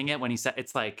he's signing it, when he said,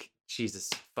 it's like, Jesus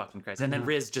fucking Christ. And then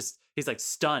Riz he's like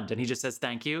stunned and he just says,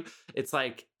 thank you. It's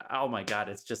like, oh my God,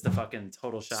 it's just a fucking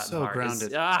total shot in So the heart. grounded.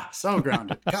 It's- So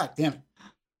grounded. God damn it.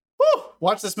 Woo!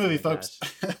 Watch this movie, Oh my folks.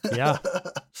 Yeah.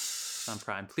 on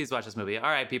Prime. Please watch this movie. All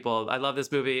right, people. I love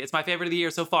this movie. It's my favorite of the year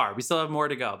so far. We still have more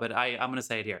to go, but I'm going to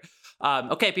say it here.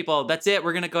 Okay, people, that's it.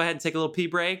 We're going to go ahead and take a little pee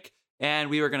break, and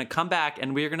we are going to come back,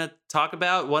 and we are going to talk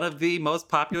about one of the most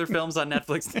popular films on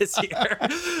Netflix this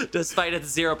year, despite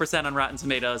its 0% on Rotten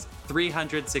Tomatoes,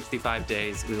 365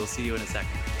 Days. We will see you in a second.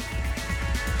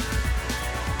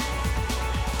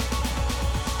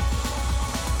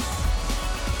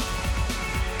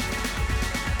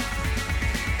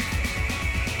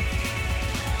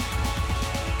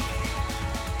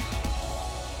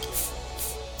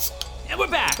 And we're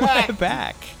back. We're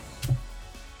back.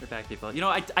 We're back, people. You know,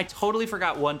 I totally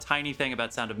forgot one tiny thing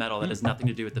about Sound of Metal that has nothing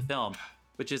to do with the film,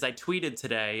 which is I tweeted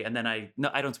today, and then I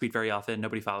don't tweet very often.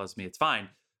 Nobody follows me. It's fine.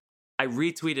 I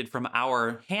retweeted from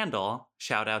our handle,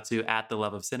 shout out to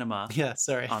 @TheLoveOfCinema Yeah,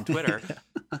 sorry. on Twitter.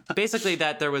 Basically,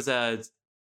 that there was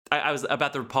I was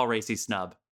about the Paul Raci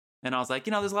snub. And I was like,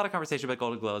 you know, there's a lot of conversation about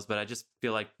Golden Globes, but I just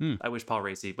feel like I wish Paul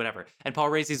Raci, whatever. And Paul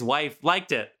Raci's wife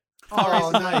liked it. Oh,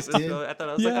 nice, I dude. thought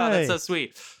I was like, oh, that's Yay. so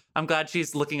sweet. I'm glad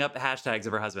she's looking up the hashtags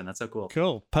of her husband. That's so cool.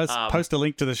 Cool. Post a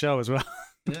link to the show as well.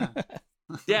 Yeah.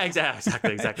 Yeah,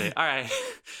 exactly. All right.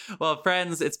 Well,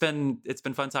 friends, it's been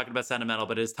fun talking about Sound of Metal,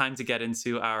 but it's time to get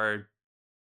into our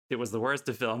it was the worst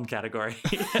of film category.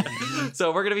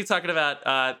 So we're going to be talking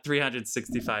about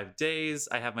 365 days.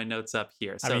 I have my notes up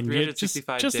here. So I mean,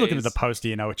 365 just days. looking at the poster,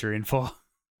 you know what you're in for.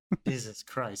 Jesus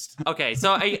Christ. Okay,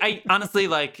 so I honestly,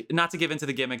 like, not to give into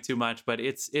the gimmick too much, but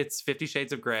it's 50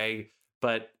 Shades of Grey,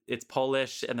 but it's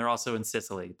Polish and they're also in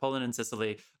Sicily. Poland and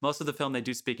Sicily. Most of the film they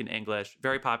do speak in English.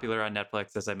 Very popular on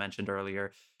Netflix, as I mentioned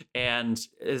earlier. And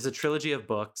it's a trilogy of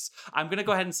books. I'm going to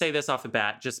go ahead and say this off the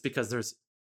bat, just because there's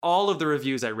all of the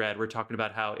reviews I read were talking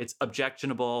about how it's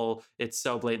objectionable, it's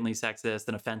so blatantly sexist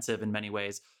and offensive in many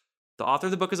ways. The author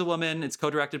of the book is a woman. It's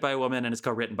co-directed by a woman and it's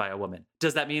co-written by a woman.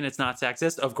 Does that mean it's not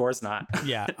sexist? Of course not.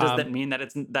 Yeah. Does that mean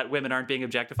that that women aren't being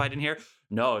objectified in here?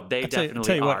 No, they definitely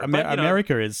tell you are. what, But, you know,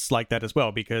 America is like that as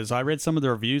well, because I read some of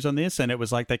the reviews on this and it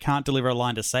was like they can't deliver a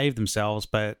line to save themselves,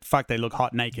 but fuck, they look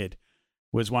hot naked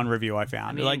was one review I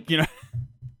found. I mean,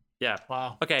 yeah.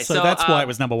 Wow. Okay, so that's why it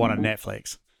was number one on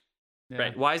Netflix. Yeah.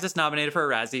 Right. Why is this nominated for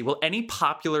a Razzie? Well, any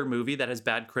popular movie that has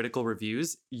bad critical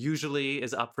reviews usually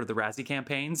is up for the Razzie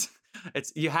campaigns.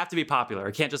 You have to be popular.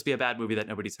 It can't just be a bad movie that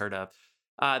nobody's heard of.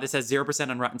 This has 0%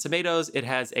 on Rotten Tomatoes. It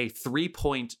has a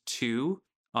 3.2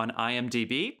 on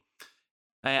IMDb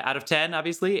out of 10,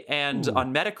 obviously. And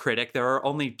on Metacritic, there are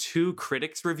only 2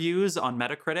 critics' reviews on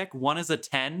Metacritic. One is a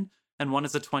 10 and one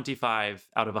is a 25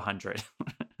 out of 100.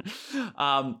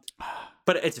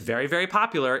 But it's very, very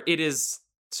popular. It is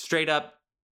straight up.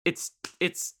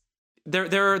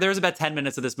 There's about 10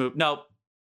 minutes of this movie. No,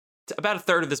 about a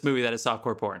third of this movie that is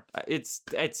softcore porn. It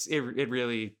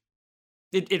really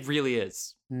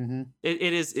is. Mm-hmm.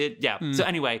 It is. So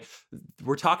anyway,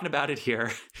 we're talking about it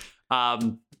here.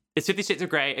 It's 50 Shades of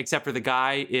Grey, except for the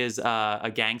guy is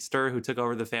a gangster who took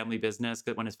over the family business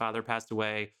when his father passed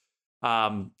away.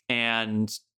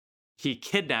 And he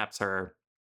kidnaps her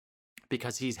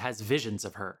because he has visions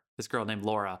of her. This girl named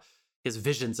Laura has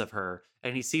visions of her,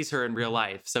 and he sees her in real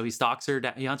life. So he stalks her.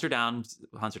 He hunts her down.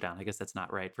 I guess that's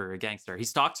not right for a gangster. He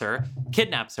stalks her,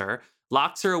 kidnaps her,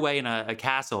 locks her away in a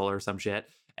castle or some shit,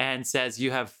 and says, "You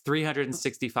have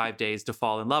 365 days to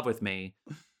fall in love with me."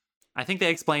 I think they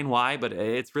explain why, but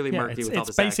it's really murky with all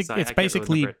the sex. It's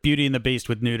basically Beauty and the Beast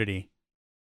with nudity.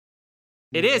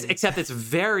 It is, except it's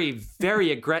very,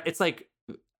 very aggressive. It's like,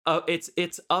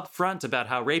 it's upfront about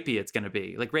how rapey it's going to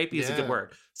be. Like, rapey is a good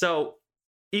word. So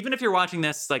even if you're watching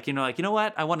this, you know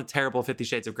what? I want a terrible 50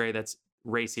 Shades of Grey that's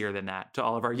racier than that, to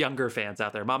all of our younger fans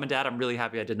out there. Mom and Dad, I'm really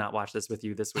happy I did not watch this with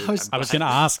you this week. I was going to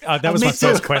ask. That was my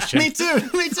first question. Me too.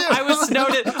 I was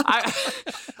snowed in.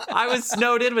 I was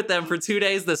snowed in with them for 2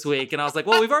 days this week, and I was like,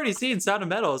 well, we've already seen Sound of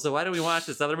Metal, so why don't we watch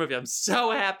this other movie? I'm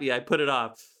so happy I put it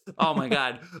off. Oh my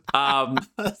God.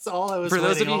 That's all I was. For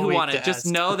those of you who want it, just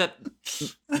ask. know that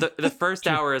the first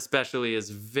hour especially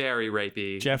is very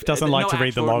rapey. Jeff doesn't like to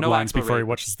read the log lines before he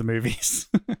watches the movies.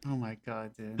 Oh my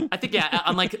God, dude. I think,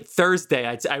 on like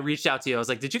Thursday, I reached out to you. I was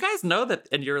like, did you guys know that?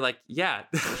 And you're like, yeah.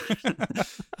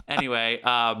 Anyway,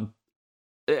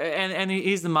 and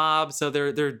he's the mob, so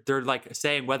they're like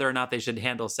saying whether or not they should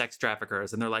handle sex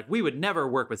traffickers, and they're like, we would never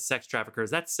work with sex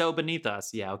traffickers. That's so beneath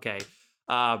us. Yeah, okay.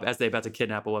 As they're about to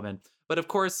kidnap a woman. But of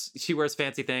course, she wears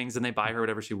fancy things and they buy her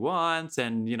whatever she wants.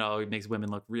 And, it makes women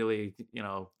look really,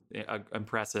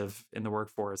 impressive in the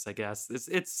workforce, I guess.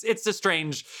 It's a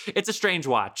strange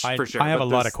watch, for sure. I have a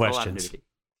lot of questions.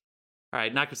 All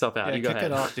right, knock yourself out. Yeah, you go kick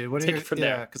ahead. it off, dude. What are Take you, it from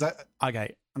there. Because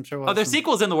Okay. I'm sure. There's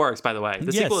sequels in the works, by the way.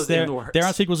 The sequel is in the works. There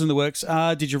are sequels in the works.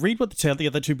 Did you read what the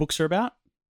other 2 books are about?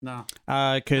 No.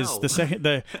 Because so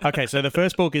the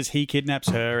first book is he kidnaps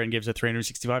her and gives her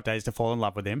 365 days to fall in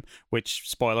love with him, which,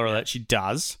 spoiler alert, she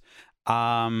does.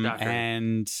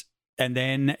 And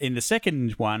then in the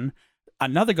second one,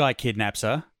 another guy kidnaps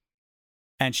her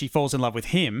and she falls in love with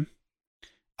him.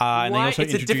 And they also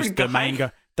introduce the main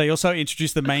guy. They also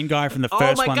introduce the main guy from the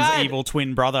first one's evil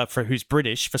twin brother who's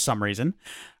British for some reason.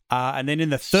 And then in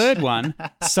the third one,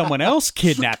 someone else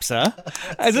kidnaps her.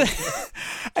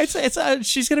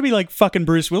 She's going to be like fucking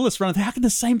Bruce Willis running. How can the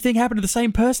same thing happen to the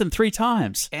same person 3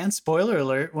 times? And spoiler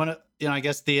alert, I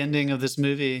guess the ending of this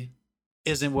movie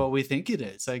isn't what we think it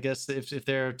is. I guess if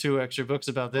there are 2 extra books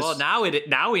about this. Well, now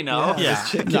we know.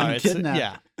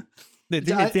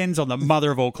 It ends on the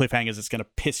mother of all cliffhangers. It's going to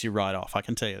piss you right off. I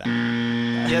can tell you that.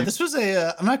 Yeah, this was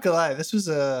I'm not gonna lie. This was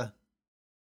a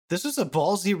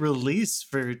ballsy release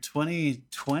for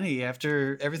 2020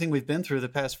 after everything we've been through the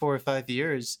past 4 or 5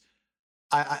 years.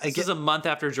 This is a month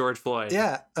after George Floyd.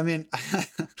 Yeah, I mean,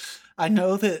 I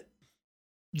know that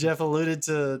Jeff alluded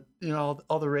to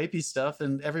all the rapey stuff,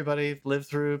 and everybody lived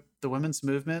through the women's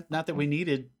movement. Not that we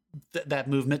needed that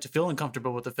movement to feel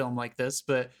uncomfortable with a film like this,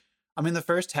 but I mean, the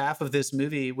first half of this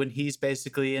movie, when he's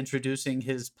basically introducing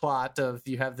his plot of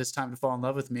 "you have this time to fall in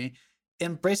love with me,"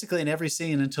 and basically in every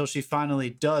scene until she finally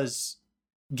does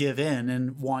give in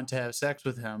and want to have sex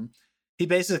with him, he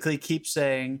basically keeps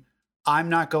saying, "I'm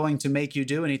not going to make you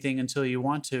do anything until you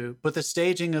want to." But the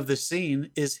staging of the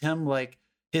scene is him like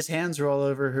his hands are all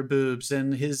over her boobs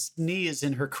and his knee is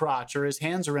in her crotch or his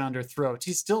hands around her throat.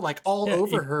 He's still like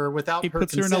over her without her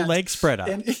consent. He puts her in a leg spreader.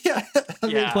 And,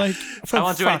 I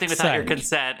won't do anything without your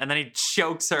consent. And then he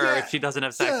chokes her if she doesn't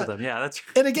have sex with him. Yeah, that's.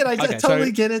 And again, I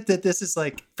totally get it that this is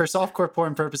like for softcore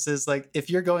porn purposes. Like if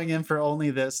you're going in for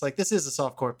only this, like this is a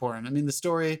softcore porn. I mean, the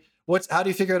story How do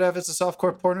you figure out if it's a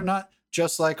softcore porn or not?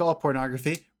 Just like all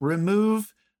pornography,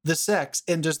 remove the sex,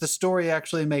 and does the story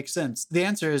actually make sense? The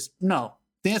answer is no.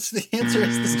 The answer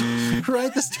is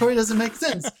right. The story doesn't make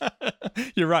sense.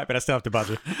 You're right, but I still have to buzz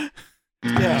it.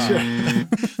 Yeah, sure.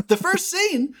 The first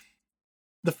scene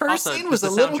was a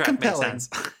little compelling.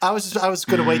 I was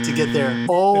going to wait to get there.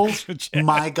 Oh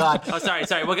my god! Oh, sorry.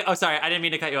 Sorry. I didn't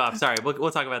mean to cut you off. Sorry.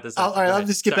 We'll talk about this. All right, I'll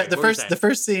just skip back. The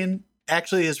first scene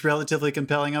actually is relatively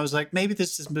compelling. I was like, maybe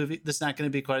this is not going to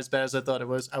be quite as bad as I thought it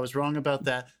was. I was wrong about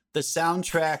that. The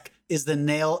soundtrack is the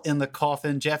nail in the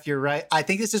coffin. Jeff, you're right. I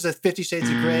think this is a 50 Shades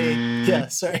of Grey. Yeah,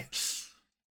 sorry.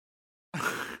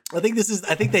 I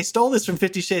think they stole this from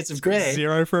 50 Shades of Grey.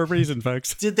 0 for a reason,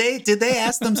 folks. Did they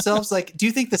ask themselves, like, do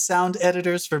you think the sound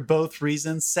editors for both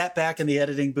reasons sat back in the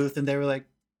editing booth and they were like,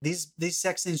 these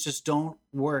sex scenes just don't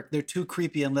work. They're too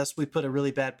creepy unless we put a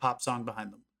really bad pop song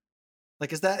behind them.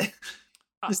 Like, is that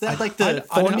like the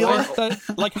formula?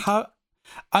 Like how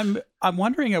I'm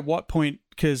wondering at what point,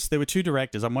 because there were two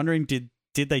directors. I'm wondering, did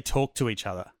they talk to each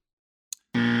other?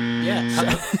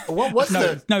 Yeah. What was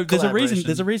no? There's a reason.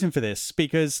 There's a reason for this,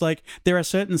 because like there are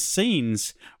certain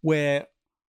scenes where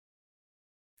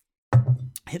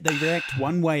they react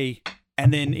one way,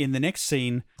 and then in the next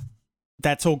scene,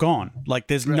 that's all gone. Like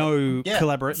there's no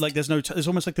collaborate. Like there's no. It's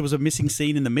almost like there was a missing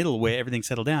scene in the middle where everything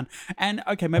settled down. And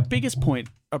okay, my biggest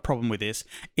problem with this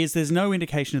is there's no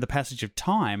indication of the passage of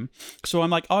time. So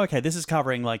I'm like, oh, okay, this is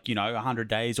covering like 100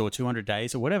 days or 200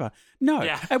 days or whatever. No,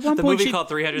 at one point movie called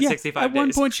 365 days. At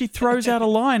one point she throws out a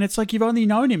line. It's like you've only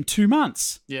known him 2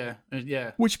 months. Yeah.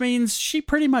 Which means she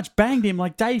pretty much banged him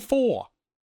like day 4.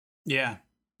 Yeah.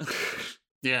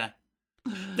 Yeah.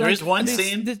 There is one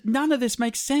scene. None of this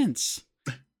makes sense.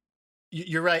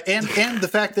 You're right. And the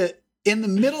fact that in the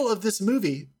middle of this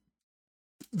movie,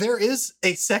 there is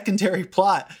a secondary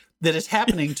plot that is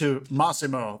happening to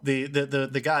Massimo,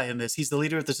 the guy in this. He's the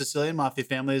leader of the Sicilian mafia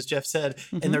family, as Jeff said.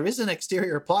 Mm-hmm. And there is an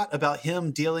exterior plot about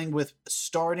him dealing with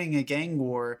starting a gang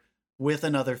war with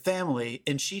another family.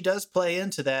 And she does play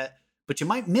into that, but you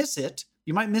might miss it.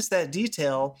 You might miss that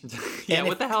detail. Yeah,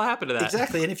 what the hell happened to that?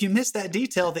 Exactly. And if you miss that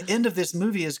detail, the end of this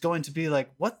movie is going to be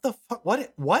like, what the fuck?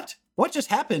 What just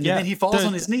happened? Yeah, and then he falls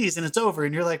on his knees and it's over.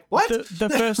 And you're like, what? The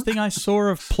first thing I saw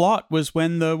of plot was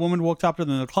when the woman walked up to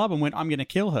them in the club and went, I'm going to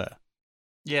kill her.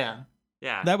 Yeah.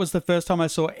 Yeah. That was the first time I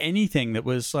saw anything that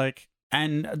was like,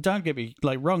 and don't get me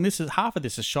like wrong, half of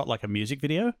this is shot like a music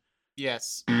video.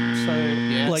 Yes. So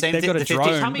like they got a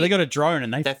drone. They got a drone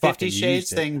and they that fucking 50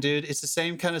 Shades used thing, dude. It's the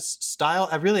same kind of style.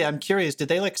 I'm curious. Did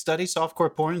they like study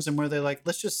softcore porns and were they like,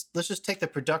 let's just take the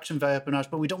production value up a notch,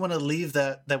 but we don't want to leave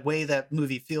that way that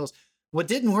movie feels. What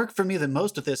didn't work for me the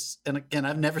most with this, and again,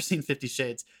 I've never seen 50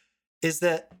 Shades, is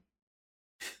that.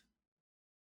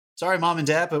 Sorry, Mom and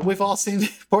Dad, but we've all seen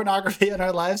pornography in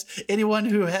our lives. Anyone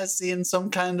who has seen some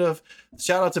kind of,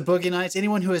 shout out to Boogie Nights,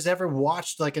 anyone who has ever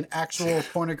watched like an actual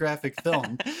pornographic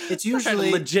film, it's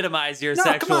usually legitimize your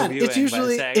sexual viewing by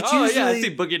saying, I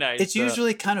see Boogie Nights. It's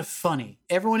usually kind of funny.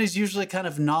 Everyone is usually kind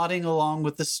of nodding along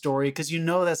with the story because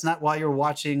that's not why you're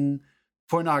watching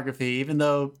pornography, even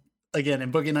though, again,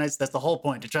 in Boogie Nights, that's the whole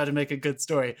point, to try to make a good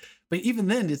story. But even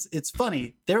then, it's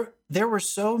funny. There were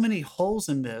so many holes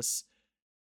in this.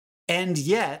 And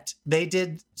yet they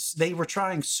were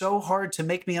trying so hard to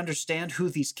make me understand who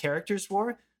these characters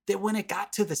were that when it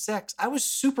got to the sex, I was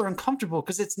super uncomfortable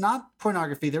because it's not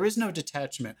pornography. There is no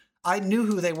detachment. I knew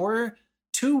who they were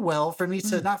too well for me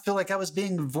to not feel like I was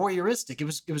being voyeuristic.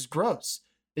 It was gross.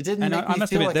 It didn't make me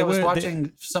feel like I was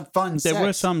watching some fun sex.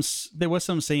 There were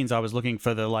some scenes I was looking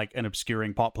for an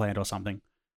obscuring pot plant or something.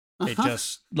 It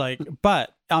just like,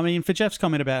 but I mean, for Jeff's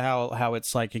comment about how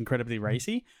it's like incredibly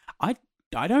racy, I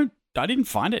didn't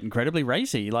find it incredibly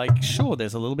racy. Like, sure,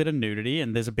 there's a little bit of nudity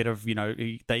and there's a bit of,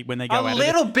 when they go a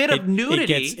little bit of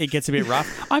nudity. It gets a bit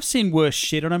rough. I've seen worse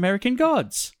shit on American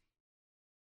Gods.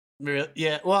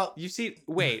 Yeah. Well,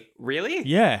 wait, really?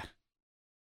 Yeah.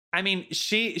 I mean,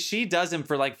 she does him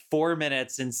for like 4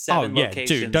 minutes in 7 locations.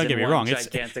 Dude, don't get me wrong.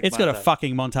 It's got a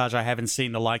fucking montage I haven't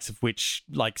seen the likes of which,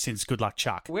 like, since Good Luck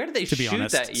Chuck. Where do they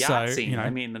shoot that yacht scene? I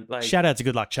mean, like, shout out to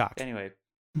Good Luck Chuck. Anyway.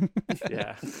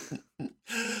 Yeah.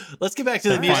 Let's get back to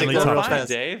the music real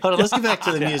fast. Hold on, let's get back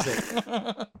to the music.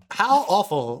 How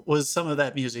awful was some of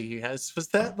that music, you guys? Was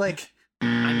that like?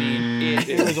 I mean,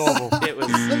 it was awful. It was.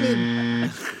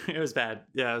 It was bad.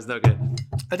 Yeah, it was no good.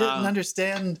 I didn't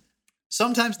understand.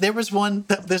 Sometimes there was one.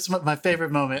 This is my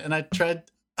favorite moment, and I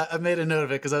made a note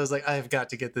of it because I was like, I have got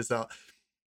to get this out.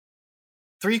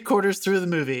 3/4 through the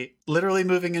movie, literally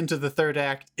moving into the third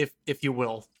act, if you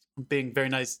will. I'm being very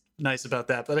nice about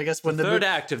that, but I guess when the third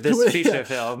act of this feature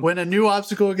film, when a new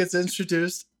obstacle gets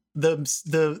introduced, the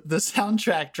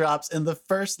soundtrack drops, and the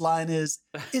first line is,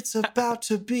 "It's about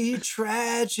to be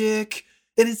tragic,"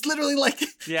 and it's literally like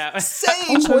Yeah.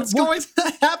 saying Also, what's going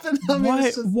to happen. I mean, Why?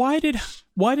 it's just-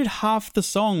 Why did half the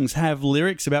songs have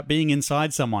lyrics about being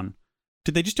inside someone?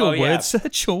 Did they just do a yeah. word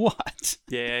search or what?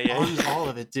 Yeah. all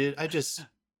of it, dude.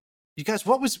 You guys,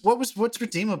 what's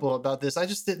redeemable about this? I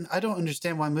don't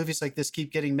understand why movies like this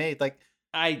keep getting made. Like,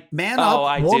 man up,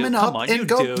 I woman do. up, Come on, and you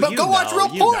go do. You go watch know,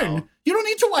 real you porn. know. You don't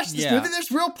need to watch this Yeah. movie.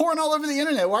 There's real porn all over the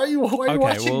internet. Why are you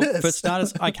watching this? For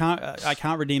starters, I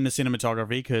can't redeem the cinematography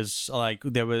because like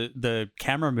there were the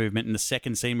camera movement in the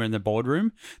second scene were in the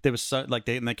boardroom. There was so like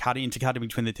they're cutting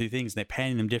between the two things. And they're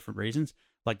panning them different reasons,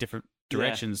 like different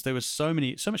directions. There was so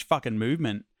much fucking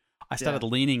movement. I started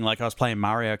leaning like I was playing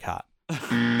Mario Kart.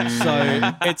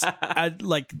 So it's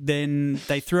like then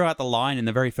they threw out the line in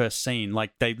the very first scene.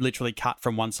 Like they literally cut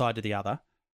from one side to the other.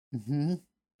 Mm-hmm.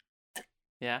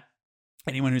 Yeah.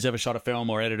 Anyone who's ever shot a film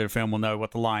or edited a film will know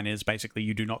what the line is. Basically,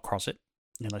 you do not cross it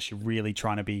unless you're really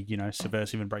trying to be,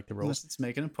 subversive and break the rules. Unless it's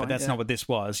making a point. But that's not what this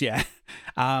was. Yeah.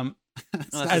 That's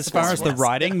As far as the was.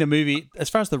 writing, the movie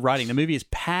is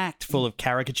packed full of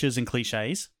caricatures and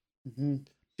cliches Mm-hmm.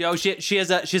 Oh, she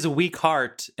has a weak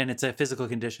heart, and it's a physical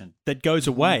condition. that goes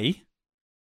away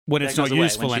when it's That not goes away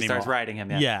useful when she anymore. starts writing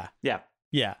him. Yeah. Yeah.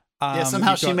 Yeah. Yeah,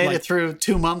 somehow you've she got, made like- it through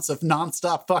 2 months of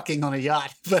nonstop fucking on a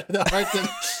yacht, but the heart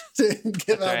didn't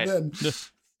give out right. then.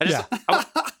 I just, I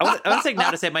want to take now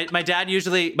to say my dad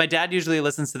usually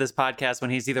listens to this podcast when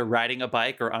he's either riding a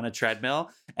bike or on a treadmill,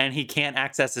 and he can't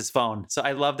access his phone. So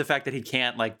I love the fact that he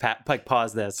can't like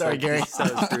pause this. Sorry, Like, Gary. he's so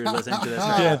screwed listening to this.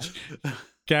 Right now.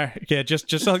 Yeah,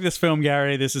 just like this film,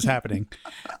 Gary, this is happening.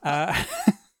 Yeah,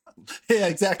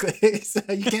 exactly. So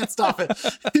you can't stop it.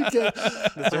 You can't-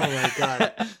 Oh my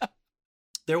god.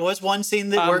 There was one scene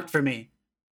that worked for me.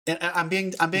 And I'm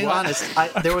being honest.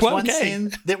 There was one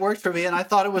scene that worked for me, and I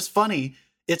thought it was funny.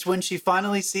 It's when she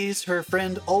finally sees her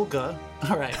friend Olga.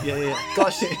 All right, yeah.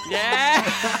 Gushing.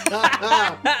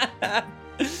 Yeah.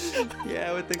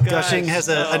 Yeah, with the gush. Gushing has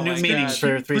a Oh new my meaning God.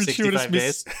 for 365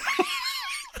 days.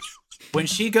 When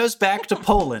she goes back to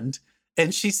Poland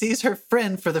and she sees her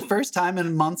friend for the first time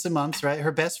in months and months, right?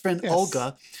 Her best friend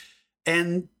Olga,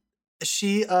 and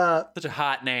she Such a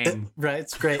hot name. right,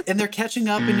 it's great. And they're catching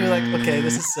up, and you're like, okay,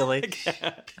 this is silly.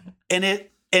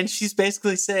 And she's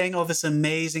basically saying all this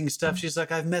amazing stuff. She's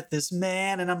like, I've met this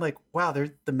man, and I'm like, wow, they're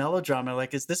the melodrama.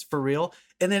 Like, is this for real?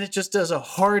 And then it just does a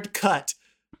hard cut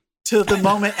to the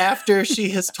moment after she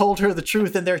has told her the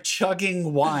truth, and they're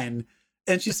chugging wine.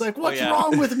 And she's like, what's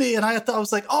wrong with me? And I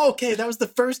was like, oh, okay, that was the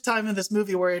first time in this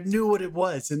movie where I knew what it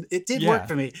was. And it did work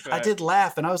for me. I did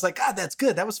laugh. And I was like, God, that's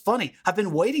good. That was funny. I've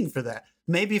been waiting for that.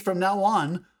 Maybe from now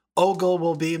on, Ogle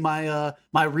will be my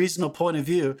my reasonable point of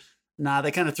view. Nah,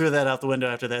 they kind of threw that out the window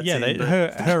after that scene.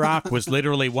 but- her arc was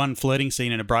literally one flirting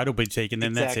scene in a bridal boutique, and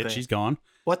then that's it. Exactly. She's gone.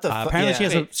 What the fuck? Apparently, she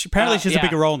has a yeah.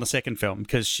 bigger role in the second film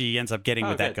because she ends up getting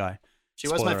with that good. guy. She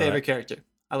was my Spoiler favorite alert. character.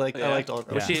 I liked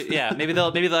Olga. Well, maybe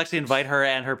they'll actually invite her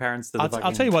and her parents to the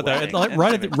I'll tell you what though, wedding. like,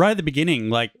 right at the beginning,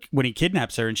 like when he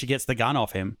kidnaps her and she gets the gun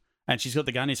off him, and she's got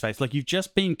the gun in his face, like you've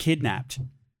just been kidnapped.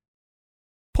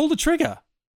 Pull the trigger.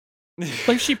 Like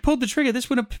if she pulled the trigger, this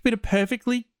would have been a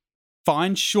perfectly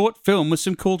fine short film with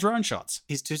some cool drone shots.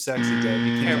 He's too sexy, Dave.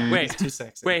 You can't. Wait, He's too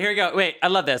sexy. Wait, here we go. Wait, I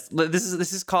love this.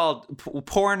 This is called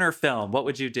porn or film. What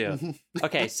would you do?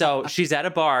 Okay, so she's at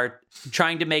a bar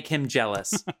trying to make him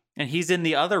jealous, and he's in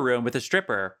the other room with a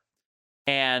stripper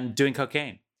and doing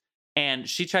cocaine. And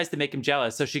she tries to make him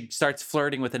jealous, so she starts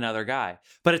flirting with another guy.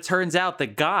 But it turns out the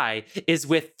guy is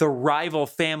with the rival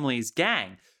family's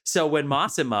gang. So when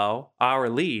Massimo, our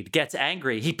lead, gets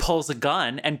angry, he pulls a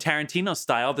gun, and Tarantino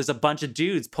style, there's a bunch of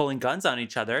dudes pulling guns on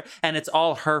each other, and it's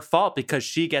all her fault because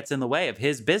she gets in the way of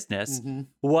his business.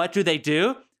 What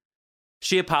do?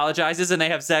 She apologizes, and they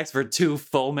have sex for 2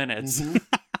 full minutes.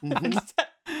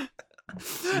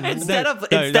 Instead of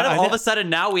all of a sudden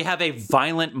now we have a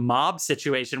violent mob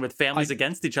situation with families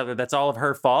against each other that's all of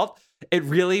her fault. It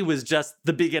really was just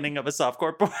the beginning of a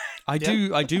softcore porn. I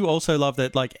do also love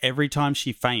that like every time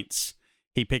she faints,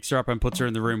 he picks her up and puts her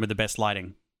in the room with the best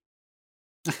lighting.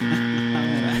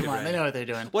 Come on, they know what they're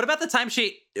doing. What about the time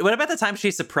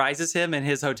she surprises him in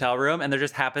his hotel room and there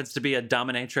just happens to be a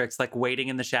dominatrix like waiting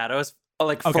in the shadows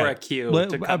like for a cue Well,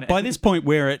 to come by in. this point,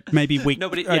 we're at maybe week.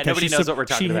 Nobody knows what we're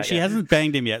talking about She yet. hasn't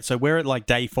banged him yet, so we're at like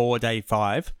day 4, day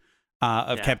 5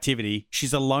 of Yeah. captivity.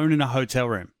 She's alone in a hotel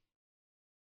room.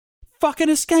 Fucking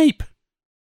escape!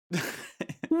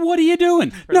 What are you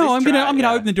doing? Or at No, least I'm try, gonna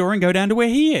yeah. open the door and go down to where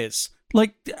he is.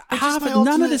 Like my none of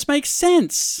ultimate- this makes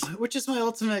sense. Which is my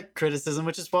ultimate criticism,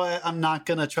 which is why I'm not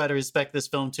going to try to respect this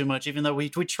film too much, even though we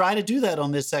try to do that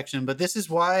on this section. But this is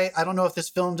why I don't know if this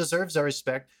film deserves our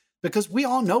respect, because we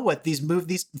all know what these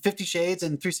 50 Shades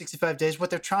and 365 Days, what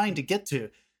they're trying to get to.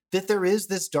 That there is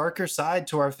this darker side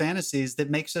to our fantasies that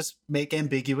makes us make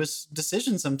ambiguous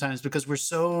decisions sometimes because we're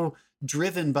so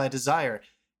driven by desire.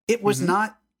 It was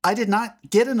not, I did not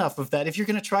get enough of that. If you're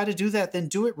going to try to do that, then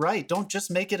do it right. Don't just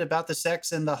make it about the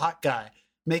sex and the hot guy.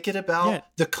 Make it about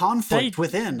the conflict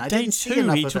within. I didn't see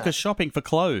enough he of took that. us shopping for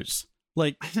clothes.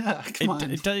 Like, Come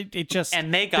on. it just.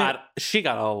 And she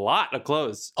got a lot of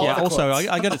clothes. All Yeah. the Also, clothes.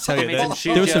 I got to tell you, I mean,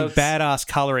 shoe there was some jokes. badass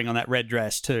coloring on that red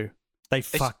dress too. They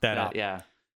fucked that up. Yeah.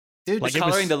 Dude, Like The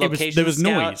coloring, the location there was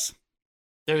scout. noise.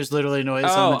 there was literally noise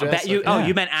on Oh, the dress. you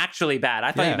Yeah. meant actually bad.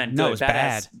 I thought Yeah. you meant No, good. it was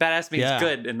Badass. Badass means Yeah.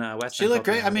 good in Western. She looked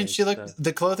culture great. I mean, nowadays, she looked so.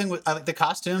 the clothing, I like the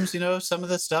costumes. Some of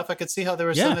the stuff. I could see how there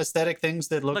were some aesthetic things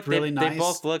that looked Look, really they nice.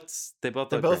 both looked. They're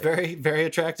looked both great. very, very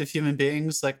attractive human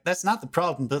beings. Like that's not the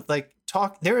problem, but like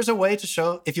there is a way to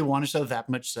show if you want to show that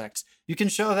much sex. You can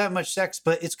show that much sex,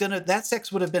 but that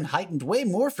sex would have been heightened way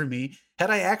more for me had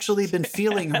I actually been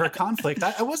feeling her conflict.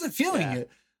 I wasn't feeling it.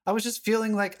 I was just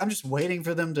feeling like I'm just waiting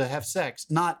for them to have sex,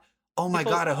 not oh my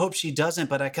God, I hope she doesn't,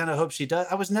 but I kind of hope she does.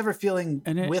 I was never feeling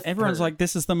with everyone's her. like,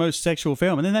 this is the most sexual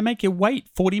film, and then they make you wait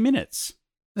 40 minutes.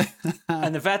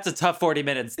 And that's a tough 40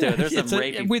 minutes too. There's some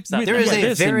rapey stuff. There is a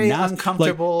there's very nasty-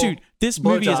 uncomfortable Like, dude, this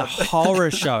movie is a blowjob. horror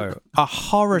show. A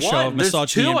horror show of There's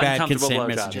misogyny two and bad uncomfortable consent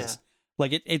blowjobs. messages.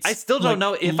 Like it's. I still don't like,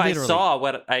 know if literally. I saw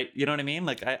what you know what I mean?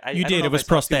 Like I You I don't did. know It if was I saw too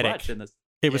prosthetic. much in this.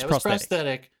 It was Yeah,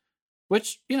 prosthetic.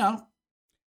 which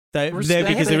There, Respect.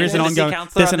 because there is an Intimacy ongoing.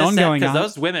 counselor There's on an this set, ongoing. 'cause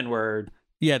those women were.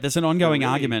 Yeah, there's an ongoing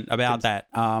really argument about good. that,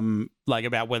 like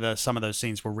about whether some of those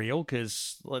scenes were real.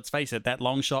 Because let's face it, that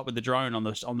long shot with the drone on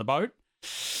the boat,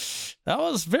 that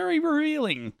was very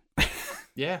revealing.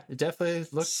 yeah, it definitely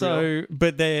looked So, real.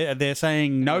 but they're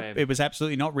saying nope, Anyway. it was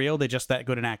absolutely not real. They're just that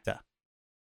good an actor.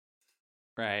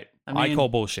 Right. I call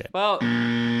bullshit. Well,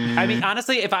 I mean,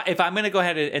 honestly, if I'm going to go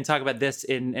ahead and talk about this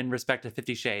in respect to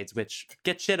 50 Shades, which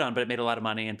gets shit on, but it made a lot of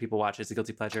money and people watch it, it's a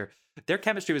guilty pleasure. Their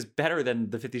chemistry was better than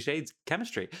the 50 Shades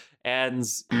chemistry, and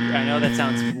I know that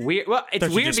sounds weird. Well, it's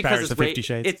Don't you weird because disparage it's the 50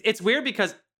 Shades? It's weird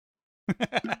because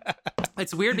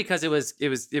it's weird because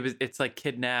it's like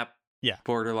kidnap, Yeah.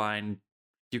 borderline.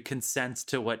 You consent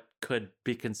to what could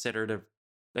be considered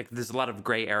like there's a lot of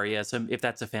gray area. So if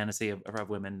that's a fantasy of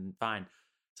women, fine.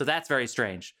 So that's very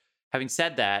strange. Having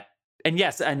said that, and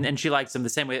yes, and she likes him the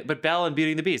same way, but Belle and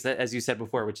Beauty and the Beast, as you said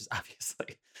before, which is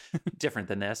obviously different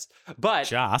than this, but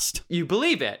Just you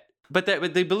believe it. But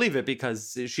they believe it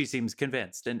because she seems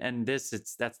convinced, and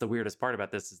that's the weirdest part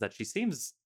about this is that she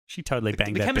seems she totally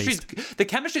banged the that chemistry's beast. the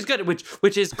chemistry's good,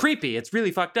 which is creepy. It's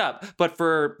really fucked up. But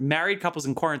for married couples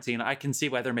in quarantine, I can see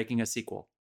why they're making a sequel.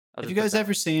 Have you guys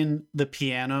ever seen The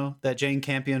Piano, that Jane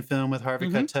Campion film with Harvey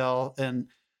Keitel? And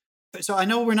so I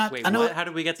know we're not. Wait, I know what? How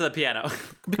did we get to the piano?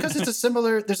 because it's a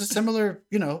similar. There's a similar,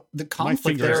 the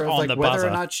conflict finger is there of on like the whether buzzer.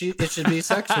 or not it should be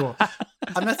sexual.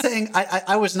 I'm not saying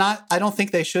I was not. I don't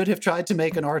think they should have tried to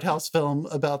make an art house film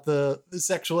about the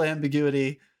sexual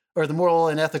ambiguity or the moral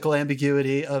and ethical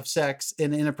ambiguity of sex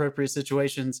in inappropriate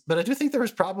situations. But I do think there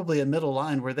was probably a middle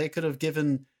line where they could have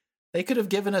given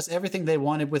us everything they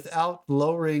wanted without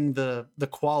lowering the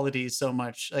quality so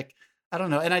much. Like I don't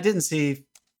know, and I didn't see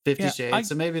 50 Shades,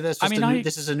 so maybe that's just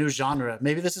this is a new genre.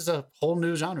 Maybe this is a whole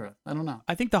new genre. I don't know.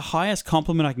 I think the highest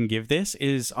compliment I can give this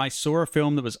is I saw a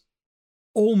film that was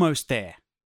almost there.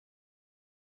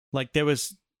 Like there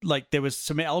was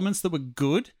some elements that were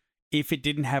good if it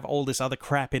didn't have all this other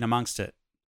crap in amongst it.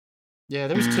 Yeah,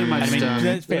 there was too much I mean, stuff.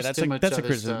 that's fair. There's That's too a much other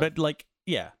criticism, stuff. but like,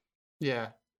 yeah. Yeah,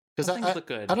 because Some things look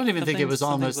good. I don't even think it was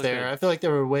Some things almost look there. good. I feel like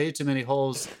there were way too many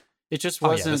holes. It just Oh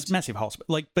yeah, wasn't. there's massive holes.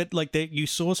 But you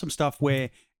saw some stuff where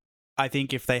I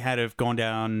think if they had have gone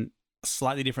down a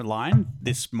slightly different line,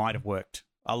 this might have worked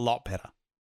a lot better.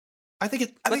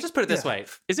 Let's just put it this way: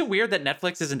 is it weird that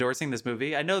Netflix is endorsing this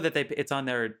movie? I know that it's on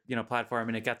their platform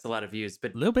and it gets a lot of views,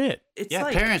 but A little bit. it's Yeah,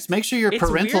 like parents, make sure your it's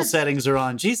parental weird. settings are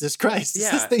on. Jesus Christ!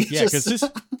 Yeah. This thing Yeah, just- because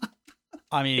this.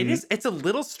 I mean, it's a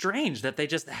little strange that they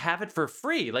just have it for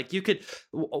free. Like you could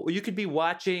be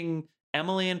watching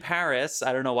Emily in Paris.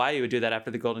 I don't know why you would do that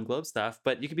after the Golden Globe stuff,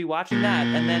 but you could be watching that,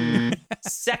 and then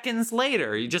seconds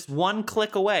later, you just one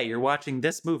click away, you're watching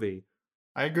this movie.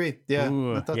 I agree. Yeah,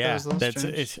 ooh, I thought yeah, that was a little that's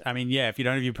strange. it's. I mean, yeah, if you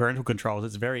don't have your parental controls,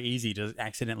 it's very easy to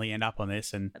accidentally end up on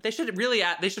this. And They should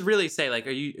really say like,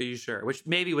 are you sure? Which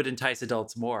maybe would entice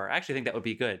adults more. I actually think that would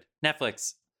be good.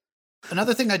 Netflix,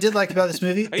 Another thing I did like about this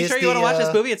movie Are you is sure you want to watch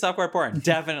this movie? It's softcore porn.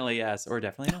 Definitely yes, or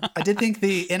definitely no. I did think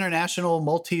the international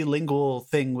multilingual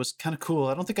thing was kind of cool.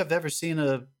 I don't think I've ever seen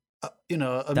a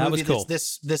movie cool.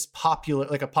 that's this popular,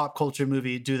 like a pop culture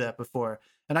movie, do that before.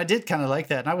 And I did kind of like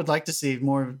that. And I would like to see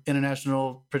more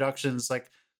international productions like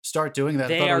start doing that.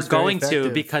 They are going to,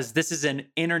 because this is an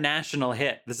international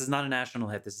hit. This is not a national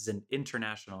hit. This is an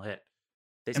international hit.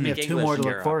 They speak we have English two more to in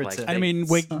look Europe, forward like, to. they- I mean,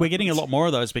 we're getting a lot more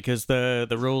of those because the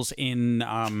rules in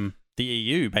the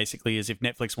EU basically is if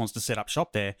Netflix wants to set up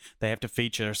shop there, they have to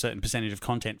feature a certain percentage of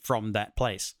content from that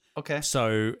place. Okay.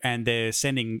 So, and they're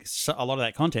sending a lot of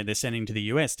that content. They're sending to the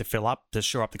US to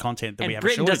shore up the content that we And have.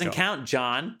 Britain a shortage doesn't of. count,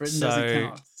 John. Britain doesn't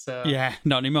count. So Yeah,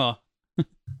 not anymore.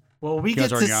 well, we You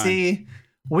get guys to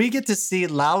are see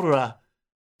Laura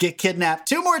get kidnapped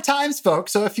 2 more times,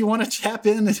 folks. So if you want to tap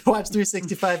in and watch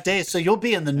 365 days, so you'll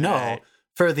be in the know Right.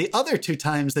 for the other 2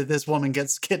 times that this woman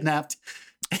gets kidnapped.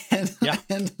 And, Yeah.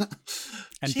 and Be on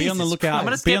the Jesus lookout. I'm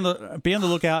Christ. gonna Be on the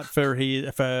lookout for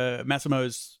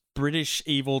Massimo's British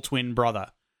evil twin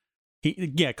brother.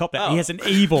 Cop that. Oh. He has an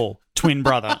evil twin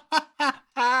brother.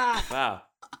 Wow.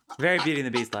 Very Beauty and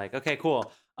the Beast like. Okay,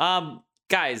 cool.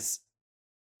 Guys,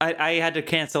 I had to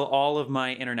cancel all of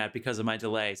my internet because of my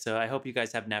delay. So I hope you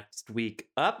guys have next week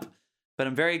up. But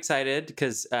I'm very excited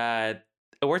because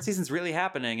award season's really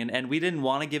happening. And we didn't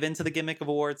want to give in to the gimmick of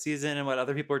award season and what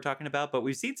other people are talking about. But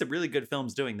we've seen some really good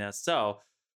films doing this. So,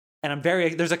 and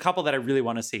there's a couple that I really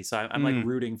want to see. So I'm like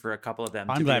rooting for a couple of them.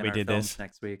 I'm to be glad in we our did films this.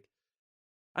 next week.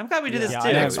 I'm glad we did this Yeah,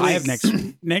 too. I have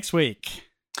next week.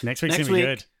 Next week's gonna be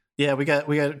good. Yeah, we got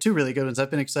 2 really good ones.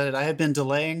 I've been excited. I have been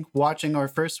delaying watching our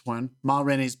first one, Ma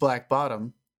Rainey's Black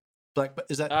Bottom.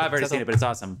 Is that? I've already is that seen it, but it's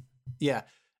awesome. Yeah,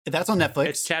 that's on Netflix.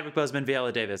 It's Chadwick Boseman,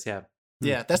 Viola Davis. Yeah.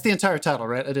 Yeah, that's the entire title,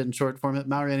 right? I did in short form.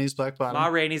 Ma Rainey's Black Bottom. Ma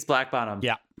Rainey's Black Bottom.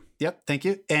 Yeah. Yep, thank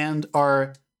you. And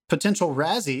our potential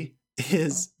Razzie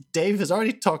is Dave has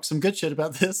already talked some good shit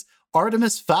about this.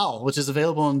 Artemis Fowl, which is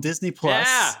available on Disney Plus.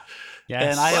 Yeah. Yes.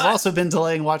 And I have also been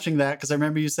delaying watching that because I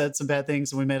remember you said some bad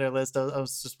things and we made our list. I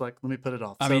was just like, let me put it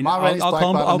off. I So mean, Ma Rainey's Black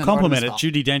Bottom I'll and compliment it. Artemis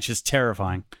Fowl. Judi Dench is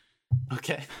terrifying.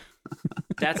 Okay.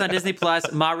 That's on Disney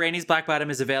Plus. Ma Rainey's Black Bottom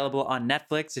is available on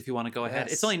Netflix if you want to go ahead.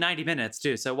 Yes. It's only 90 minutes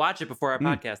too, so watch it before our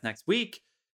podcast next week.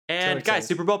 And excited. guys,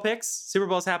 Super Bowl picks. Super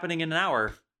Bowl's happening in an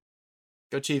hour.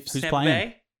 Go Chiefs. Who's Tampa playing?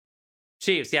 Bay.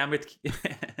 Chiefs. Yeah, I'm with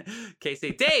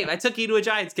KC. Dave, I took you to a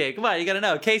Giants game. Come on, you got to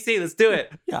know. KC, let's do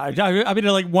it. Yeah, I've been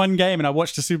to like one game and I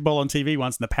watched the Super Bowl on TV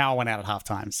once and the power went out at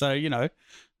halftime. So, you know.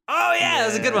 Oh, yeah, that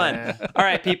was a good one. All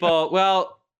right, people.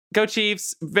 Well, go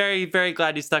Chiefs. Very, very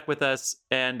glad you stuck with us.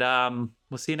 And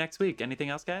we'll see you next week. Anything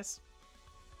else, guys?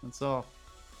 That's all.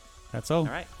 That's all. All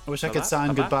right. I wish I Bye-bye. could sign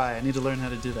Bye-bye. goodbye. I need to learn how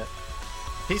to do that.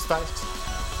 Peace, bye.